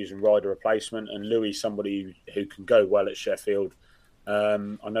strength using rider replacement, and Louis somebody who can go well at Sheffield. I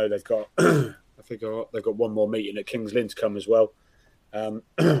know they've got they've got one more meeting at Kings Lynn to come as well. I'm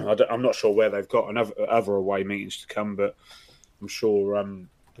not sure where they've got other away meetings to come, but I'm sure I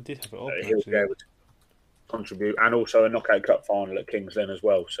did have it open, he'll be able to contribute, and also a knockout cup final at Kings Lynn as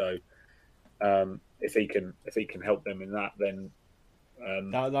well. So if he can help them in that, then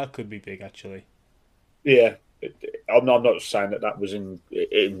that could be big actually. Yeah, I'm not saying that was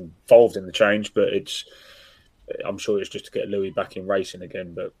involved in the change, but I'm sure it's just to get Louis back in racing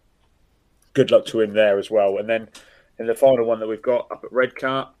again. But good luck to him there as well, and then. In the final one that we've got up at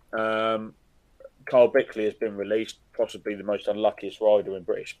Redcar, Carl Bickley has been released, possibly the most unluckiest rider in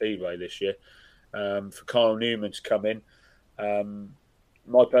British Speedway this year. For Kyle Newman to come in,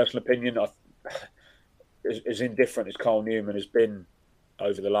 my personal opinion, as indifferent as Kyle Newman has been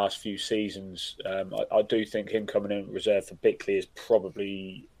over the last few seasons, I do think him coming in reserve for Bickley is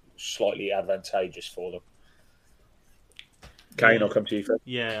probably slightly advantageous for them. Kane, I'll come to you first.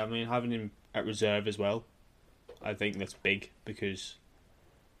 Yeah, I mean, having him at reserve as well, I think that's big because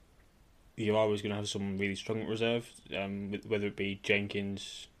you're always going to have someone really strong at reserve, whether it be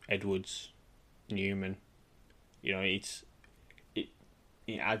Jenkins, Edwards, Newman. It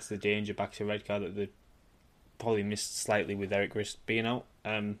adds the danger back to Redcar that they probably missed slightly with Eric Rist being out.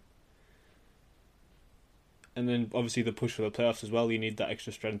 And then obviously the push for the playoffs as well, you need that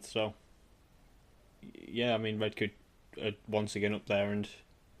extra strength. So, yeah, I mean, Redcar once again up there and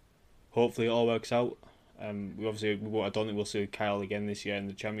hopefully it all works out. I don't think we'll see Kyle again this year in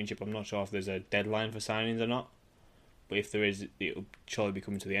the championship. I'm not sure if there's a deadline for signings or not, but if there is, it'll surely be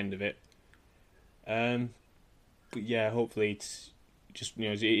coming to the end of it. But yeah, hopefully it's just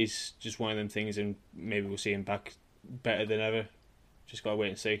it is just one of them things, and maybe we'll see him back better than ever. Just gotta wait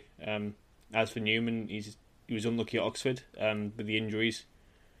and see. As for Newman, he was unlucky at Oxford with the injuries.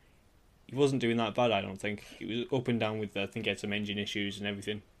 He wasn't doing that bad, I don't think. He was up and down with I think he had some engine issues and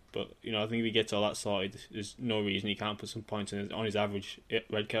everything. But, I think if he gets all that sorted, there's no reason he can't put some points on his average at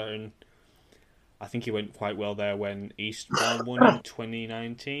Redcar. And I think he went quite well there when Eastbourne won in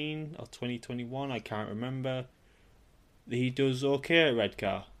 2019 or 2021. I can't remember. He does okay at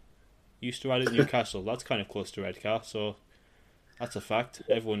Redcar. Used to ride at Newcastle. That's kind of close to Redcar, so that's a fact.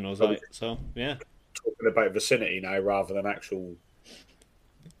 Everyone knows that. So, yeah. Talking about vicinity now rather than actual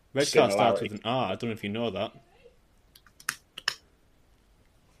Redcar starts with an R. I don't know if you know that.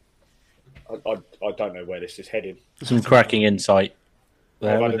 I don't know where this is heading. Some cracking insight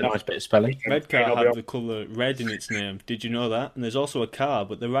there with a nice bit of spelling. Redcar have the colour red in its name. Did you know that? And there's also a car,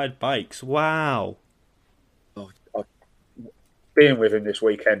 but they ride bikes. Wow. Being with him this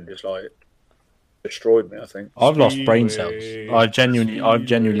weekend is destroyed me, I think. I've lost brain cells. I've genuinely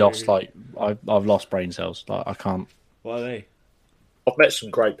lost I've lost brain cells. I can't. What are they? I've met some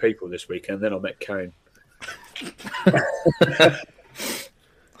great people this weekend. Then I met Kane.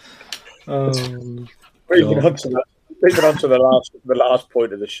 Moving on to the last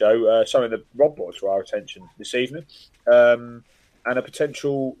point of the show, something that Rob brought to our attention this evening, and a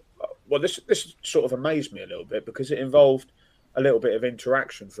potential. Well, this sort of amazed me a little bit because it involved a little bit of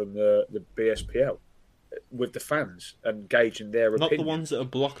interaction from the BSPL with the fans and gauging their opinion. Not the ones that are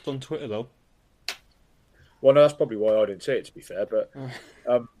blocked on Twitter, though. Well, no, that's probably why I didn't see it. To be fair, but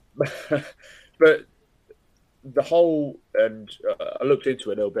but. The whole, and I looked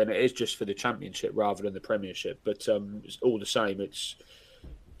into it a little bit, and it is just for the championship rather than the premiership. But it's all the same, it's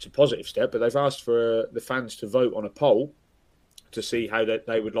a positive step. But they've asked for the fans to vote on a poll to see how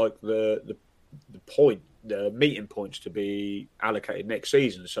they would like the meeting points to be allocated next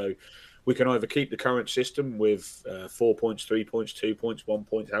season. So we can either keep the current system with 4 points, 3 points, 2 points, 1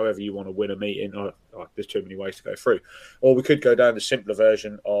 point, however you want to win a meeting. There's too many ways to go through. Or we could go down the simpler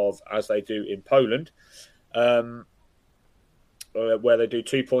version of, as they do in Poland, where they do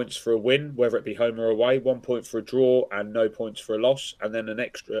 2 points for a win, whether it be home or away, 1 point for a draw and no points for a loss, and then an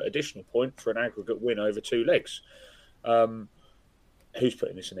extra additional point for an aggregate win over 2 legs. Who's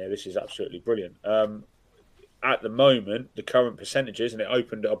putting this in here? This is absolutely brilliant. At the moment, the current percentages, and it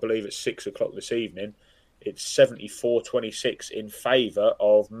opened, I believe, at 6 o'clock this evening, it's 74-26 in favour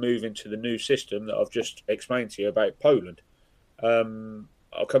of moving to the new system that I've just explained to you about Poland.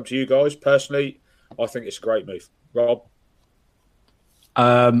 I'll come to you guys. Personally, I think it's a great move. Rob?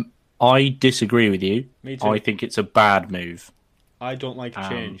 I disagree with you. Me too. I think it's a bad move. I don't like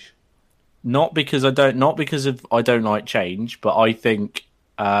change. Not because I don't like change, but I think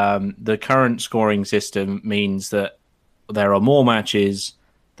the current scoring system means that there are more matches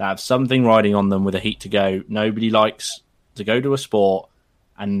that have something riding on them with a heat to go. Nobody likes to go to a sport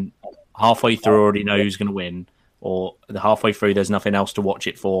halfway through already know who's going to win, or halfway through there's nothing else to watch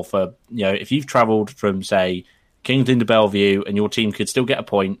it for. If you've travelled from, say, Kingston to Bellevue and your team could still get a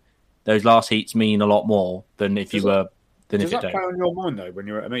point, those last heats mean a lot more than if you were. Does that play on your mind, though, when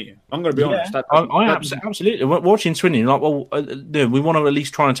you're at a meeting? I'm going to be honest. Absolutely. Watching Swindon, like, we want to at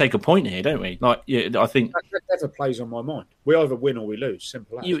least try and take a point here, don't we? Like, I think that never plays on my mind. We either win or we lose.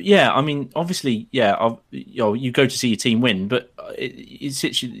 Simple as. Obviously, you go to see your team win, but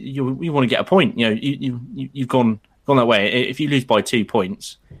you want to get a point. You've gone that way. If you lose by 2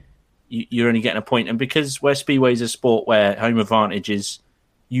 points, you're only getting a point, and because where Speedway is a sport where home advantage is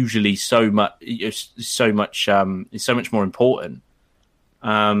usually so much more important.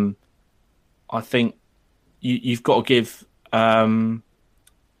 I think you've got to give.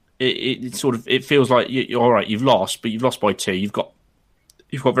 It feels like you're all right. You've lost, but you've lost by 2. You've got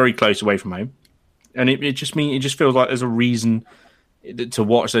very close away from home, and it just feels like there's a reason to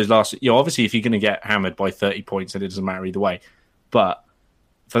watch those last. Obviously, if you're going to get hammered by 30 points, then it doesn't matter either way. But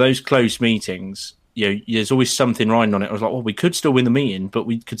for those close meetings, there's always something riding on it. I was like, well, we could still win the meeting, but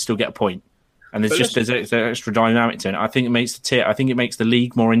we could still get a point. And there's extra dynamic to it. I think it makes the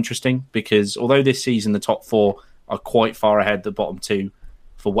league more interesting, because although this season the top 4 are quite far ahead the bottom 2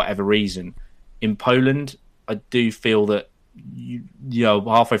 for whatever reason, in Poland, I do feel that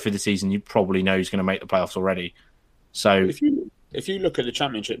halfway through the season you probably know who's going to make the playoffs already. So if you look at the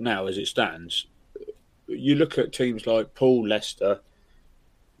Championship now as it stands, you look at teams like Poole, Leicester,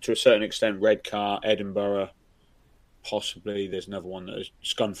 to a certain extent, Redcar, Edinburgh, possibly there's another one that is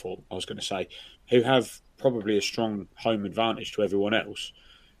Scunthorpe, I was going to say, who have probably a strong home advantage to everyone else.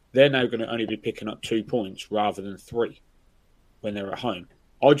 They're now going to only be picking up 2 points rather than 3 when they're at home.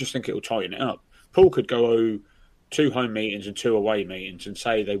 I just think it will tighten it up. Poole could go 2 home meetings and 2 away meetings and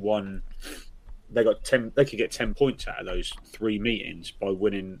say they could get 10 points out of those 3 meetings by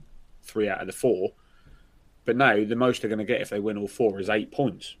winning 3 out of the 4. But now, the most they're going to get if they win all 4 is 8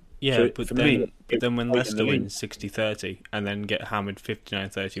 points. Yeah, so but then when Leicester wins 60-30 and then get hammered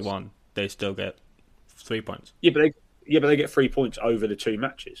 59-31, they still get 3 points. Yeah, but they get 3 points over the 2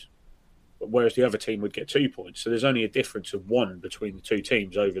 matches, whereas the other team would get 2 points. So there's only a difference of 1 between the 2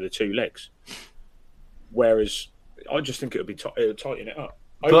 teams over the 2 legs. Whereas I just think it would tighten it up.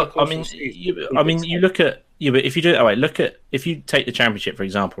 But you look at but if you do it that way, if you take the Championship for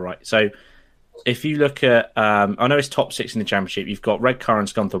example, right? So if you look at, I know it's top 6 in the Championship. You've got Redcar and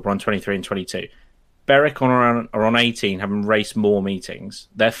Scunthorpe on 23 and 22. Berwick are on 18, having raced more meetings.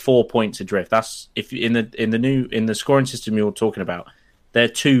 They're 4 points adrift. That's if in the scoring system you're talking about. They're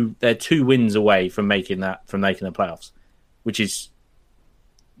two wins away from making the playoffs, which is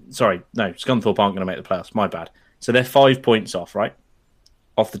Scunthorpe aren't going to make the playoffs. My bad. So they're 5 points off, right,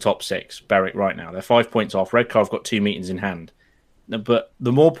 off the top 6. Berwick right now they're 5 points off. Redcar have got 2 meetings in hand. But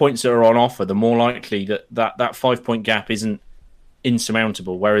the more points that are on offer, the more likely that 5 point gap isn't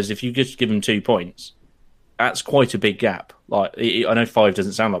insurmountable. Whereas if you just give them 2 points, that's quite a big gap. Like I know 5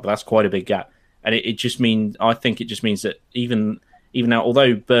 doesn't sound like, but that's quite a big gap. And I think it just means that even now,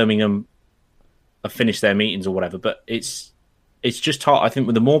 although Birmingham have finished their meetings or whatever, but it's just hard. I think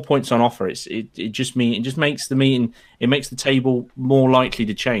with the more points on offer, it just makes the meeting, it makes the table more likely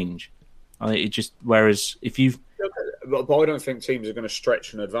to change. Whereas if you've But I don't think teams are going to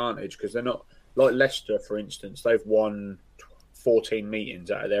stretch an advantage, because they're not like Leicester, for instance. They've won 14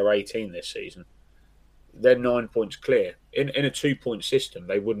 meetings out of their 18 this season. They're 9 points clear. In a 2 point system,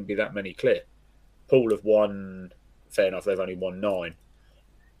 they wouldn't be that many clear. Poole have won, fair enough, they've only won 9.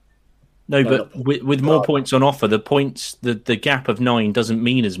 No, No, but not with more points on offer, the gap of 9 doesn't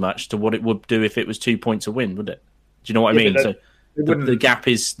mean as much to what it would do if it was 2 points a win, would it? Do you know what I mean? So the gap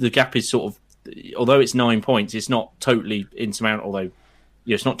is sort of, although it's 9 points, it's not totally insurmountable. Although,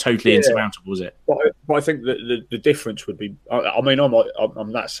 it's not totally insurmountable, is it? But I think that the difference would be. I mean,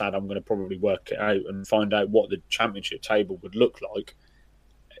 I'm that sad. I'm going to probably work it out and find out what the championship table would look like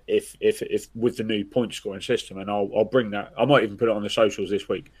if with the new point scoring system, and I'll bring that. I might even put it on the socials this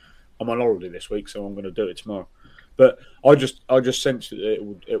week. I'm on holiday this week, so I'm going to do it tomorrow. But I just sense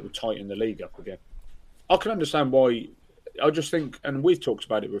that it would tighten the league up again. I can understand why. I just think, and we've talked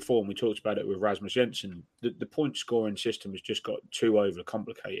about it before, and we talked about it with Rasmus Jensen, the point scoring system has just got too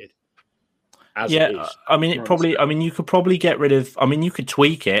overcomplicated. It is. I mean, you could probably get rid of. I mean, you could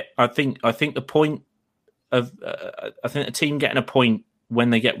tweak it. I think the point of I think a team getting a point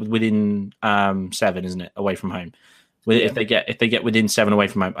when they get within 7, isn't it, away from home? If they get within 7 away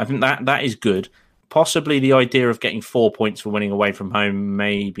from home, I think that is good. Possibly the idea of getting 4 points for winning away from home,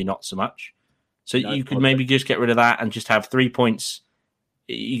 maybe not so much. So you could maybe just get rid of that and just have 3 points.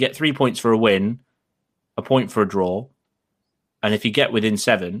 You get 3 points for a win, a point for a draw, and if you get within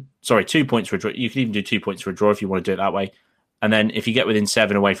 7, 2 points for a draw. You could even do 2 points for a draw if you want to do it that way. And then if you get within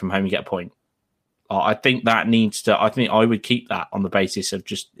 7 away from home, you get a point. I think that needs to. I think I would keep that on the basis of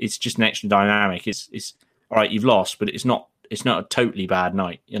it's just an extra dynamic. It's all right. You've lost, but it's not a totally bad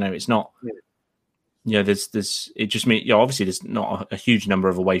night. It's not. There's it just means obviously there's not a huge number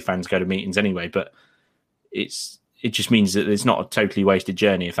of away fans go to meetings anyway, but it just means that it's not a totally wasted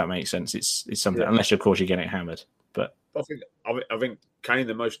journey, if that makes sense. It's something, unless of course you're getting hammered. But I think Kane,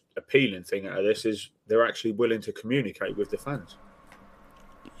 the most appealing thing out of this is they're actually willing to communicate with the fans.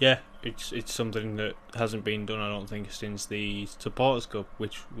 Yeah, it's something that hasn't been done, I don't think, since the Supporters Cup,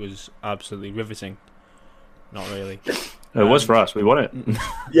 which was absolutely riveting. Not really. It was for us. We won it.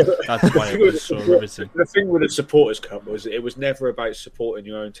 Yeah, that's why it was so riveting. The thing with the Supporters Cup was it was never about supporting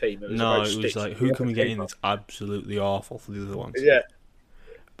your own team. It was like, who can we get in that's absolutely awful for the other ones? Yeah.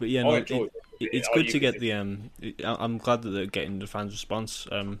 But yeah, it's good to get the. I'm glad that they're getting the fans' response.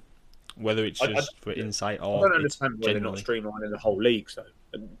 Whether it's just for insight or I don't understand why they're not streamlining the whole league, though,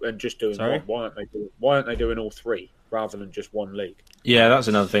 and just doing one. Why aren't they doing all 3 rather than just one league? Yeah, that's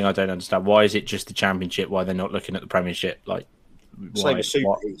another thing I don't understand. Why is it just the Championship? Why they're not looking at the Premiership? Like, same as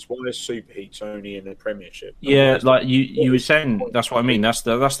Super Heats. Why is Super Heats only in the Premiership? Yeah, like you were saying. That's what I mean. That's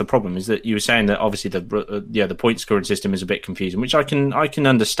the problem. Is that you were saying that obviously the point scoring system is a bit confusing, which I can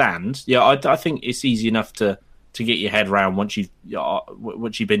understand. Yeah, I think it's easy enough to get your head around once you've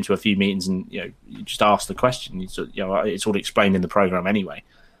been to a few meetings and you just ask the question. It's all explained in the program anyway.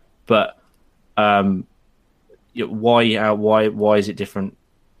 But why is it different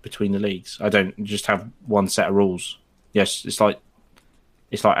between the leagues? I don't just have one set of rules. Yes, it's like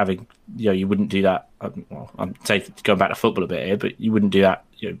having you wouldn't do that. I'm going back to football a bit here, but you wouldn't do that.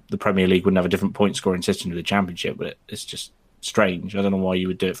 The Premier League wouldn't have a different point scoring system to the Championship, but it's just strange. I don't know why you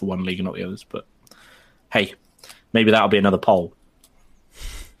would do it for one league and not the others. But hey, maybe that'll be another poll.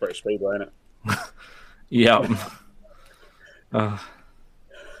 British Speedway, isn't it? Yeah.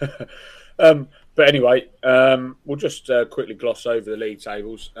 But anyway, we'll just quickly gloss over the league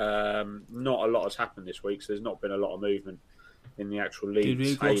tables. Not a lot has happened this week, so there's not been a lot of movement in the actual league. Did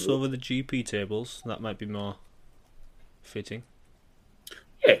we gloss over the GP tables? That might be more fitting.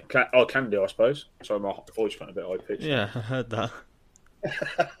 Yeah, I can do, I suppose. Sorry, my voice went a bit high pitched. Yeah, I heard that.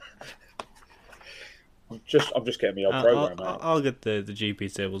 I'm just getting my old program out. I'll get the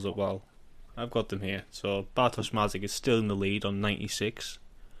GP tables up. Well, I've got them here. So Bartosz Mazik is still in the lead on 96.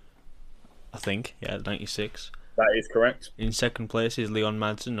 I think, 96. That is correct. In second place is Leon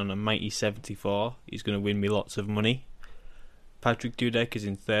Madsen on a mighty 74. He's going to win me lots of money. Patrick Dudek is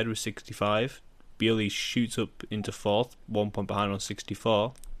in third with 65. Bailey shoots up into fourth, 1 point behind on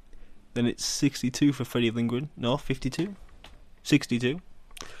 64. Then it's 62 for Freddie Lindgren. No, 52? 62.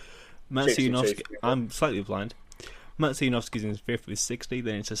 Matsianovsky, I'm slightly blind. Matsianovsky's in fifth with 60.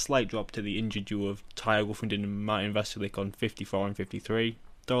 Then it's a slight drop to the injured duo of Tyre Wolfenden and Martin Vasilik on 54 and 53.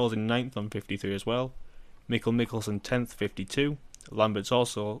 Doyle's in 9th on 53 as well. Mikkel Mikkelsen 10th, 52. Lambert's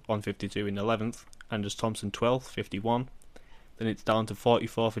also on 52 in 11th. Anders Thompson 12th, 51. Then it's down to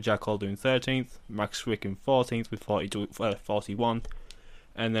 44 for Jack Alder in 13th. Max Swick in 14th with 41.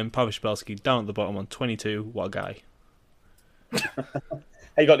 And then Pavel Spelsky down at the bottom on 22. What a guy.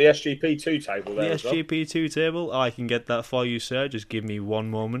 Hey, you got the SGP2 table there as well? The SGP2 table? I can get that for you, sir. Just give me one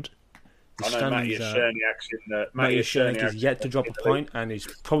moment. I know Matty Cherniak is yet to drop a point, and he's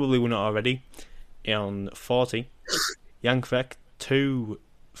probably won it already on 40. Yankwek, 2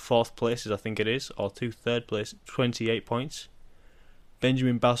 fourth places, I think it is, or 2 third places, 28 points.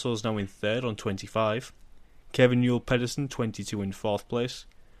 Benjamin Bassel's now in third on 25. Kevin Newell Pedersen, 22 in fourth place.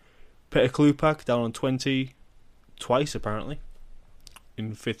 Peter Klupak down on 20 twice, apparently.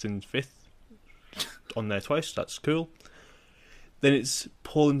 In fifth and fifth. On there twice, that's cool. Then it's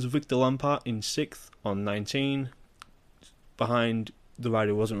Poland's Victor Lampart in sixth on 19. Behind the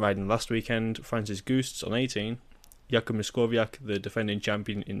rider who wasn't riding last weekend, Francis Goosts on 18. Jakub Myskowiak, the defending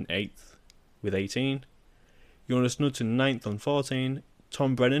champion, in 8th with 18. Jonas Knudsen 9th on 14.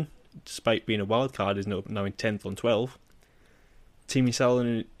 Tom Brennan, despite being a wild card, is now in 10th on 12. Timi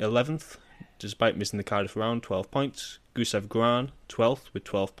Salonen in 11th, despite missing the Cardiff round, 12 points. Gusev Gran, 12th with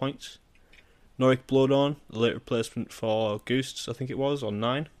 12 points. Norik Blodorn, a late replacement for Goosts, I think it was, on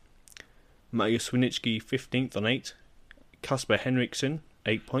 9. Matthias Winitsky, 15th on 8. Kasper Henriksen,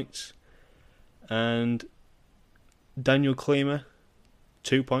 8 points. And Daniel Klemer,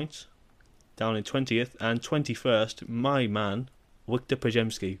 2 points, down in 20th. And 21st, my man, Wiktor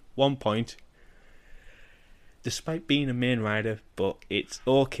Pajemski, 1 point. Despite being a main rider, but it's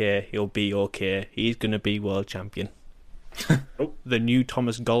okay, he'll be okay. He's going to be world champion. The new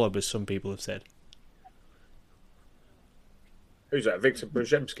Thomas Golub, as some people have said. Who's that? Wiktor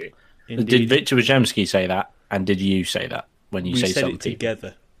Pajemski? Did Wiktor Pajemski say that? And did you say that when you say something? We said it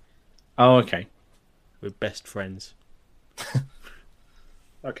together. Oh, okay. We're best friends.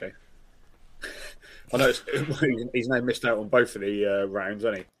 Okay. I know his name missed out on both of the rounds,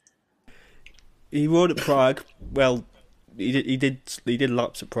 hasn't he? He rode at Prague. Well, he did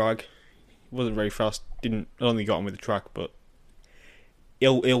laps at Prague. He wasn't very fast. Didn't only got on with the track, but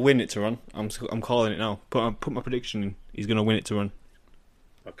he'll win it to run. I'm calling it now. Put my prediction in. He's going to win it to run.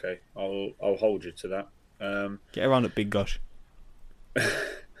 Okay, I'll hold you to that. Get around at Big Gosh.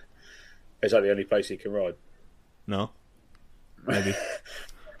 Is that the only place he can ride? No, maybe.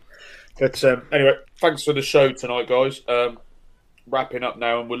 But anyway, thanks for the show tonight, guys. Wrapping up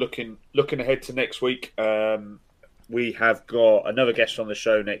now, and we're looking ahead to next week. We have got another guest on the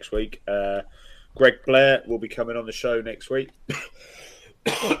show next week. Greg Blair will be coming on the show next week.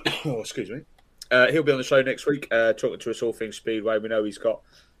 Oh, excuse me. He'll be on the show next week, talking to us all things Speedway. We know he's got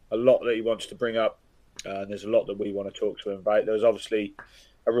a lot that he wants to bring up, and there's a lot that we want to talk to him about. There's obviously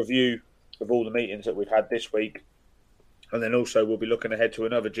a review of all the meetings that we've had this week, and then also we'll be looking ahead to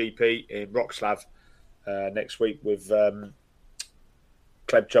another GP in Wrocław next week with Kleb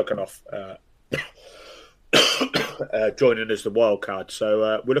Chuganov joining as the wild card.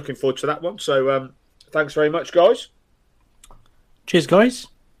 So we're looking forward to that one. So thanks very much, guys. Cheers, guys.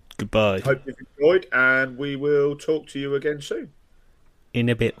 Goodbye. Hope you've enjoyed, and we will talk to you again soon. In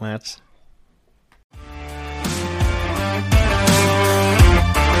a bit, lads.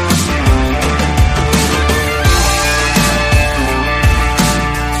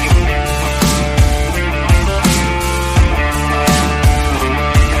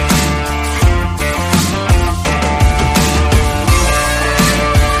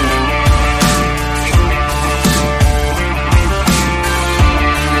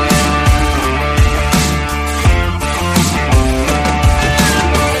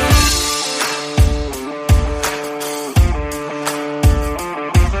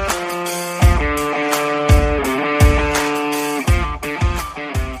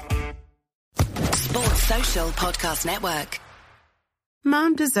 Podcast Network.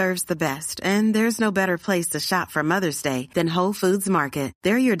 Mom deserves the best, and there's no better place to shop for Mother's Day than Whole Foods Market.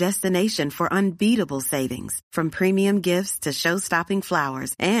 They're your destination for unbeatable savings, from premium gifts to show-stopping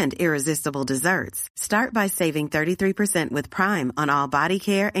flowers and irresistible desserts. Start by saving 33% with Prime on all body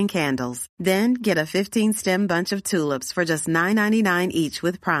care and candles. Then get a 15-stem bunch of tulips for just $9.99 each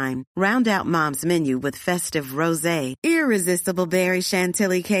with Prime. Round out Mom's menu with festive rosé, irresistible berry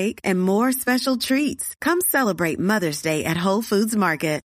chantilly cake, and more special treats. Come celebrate Mother's Day at Whole Foods Market.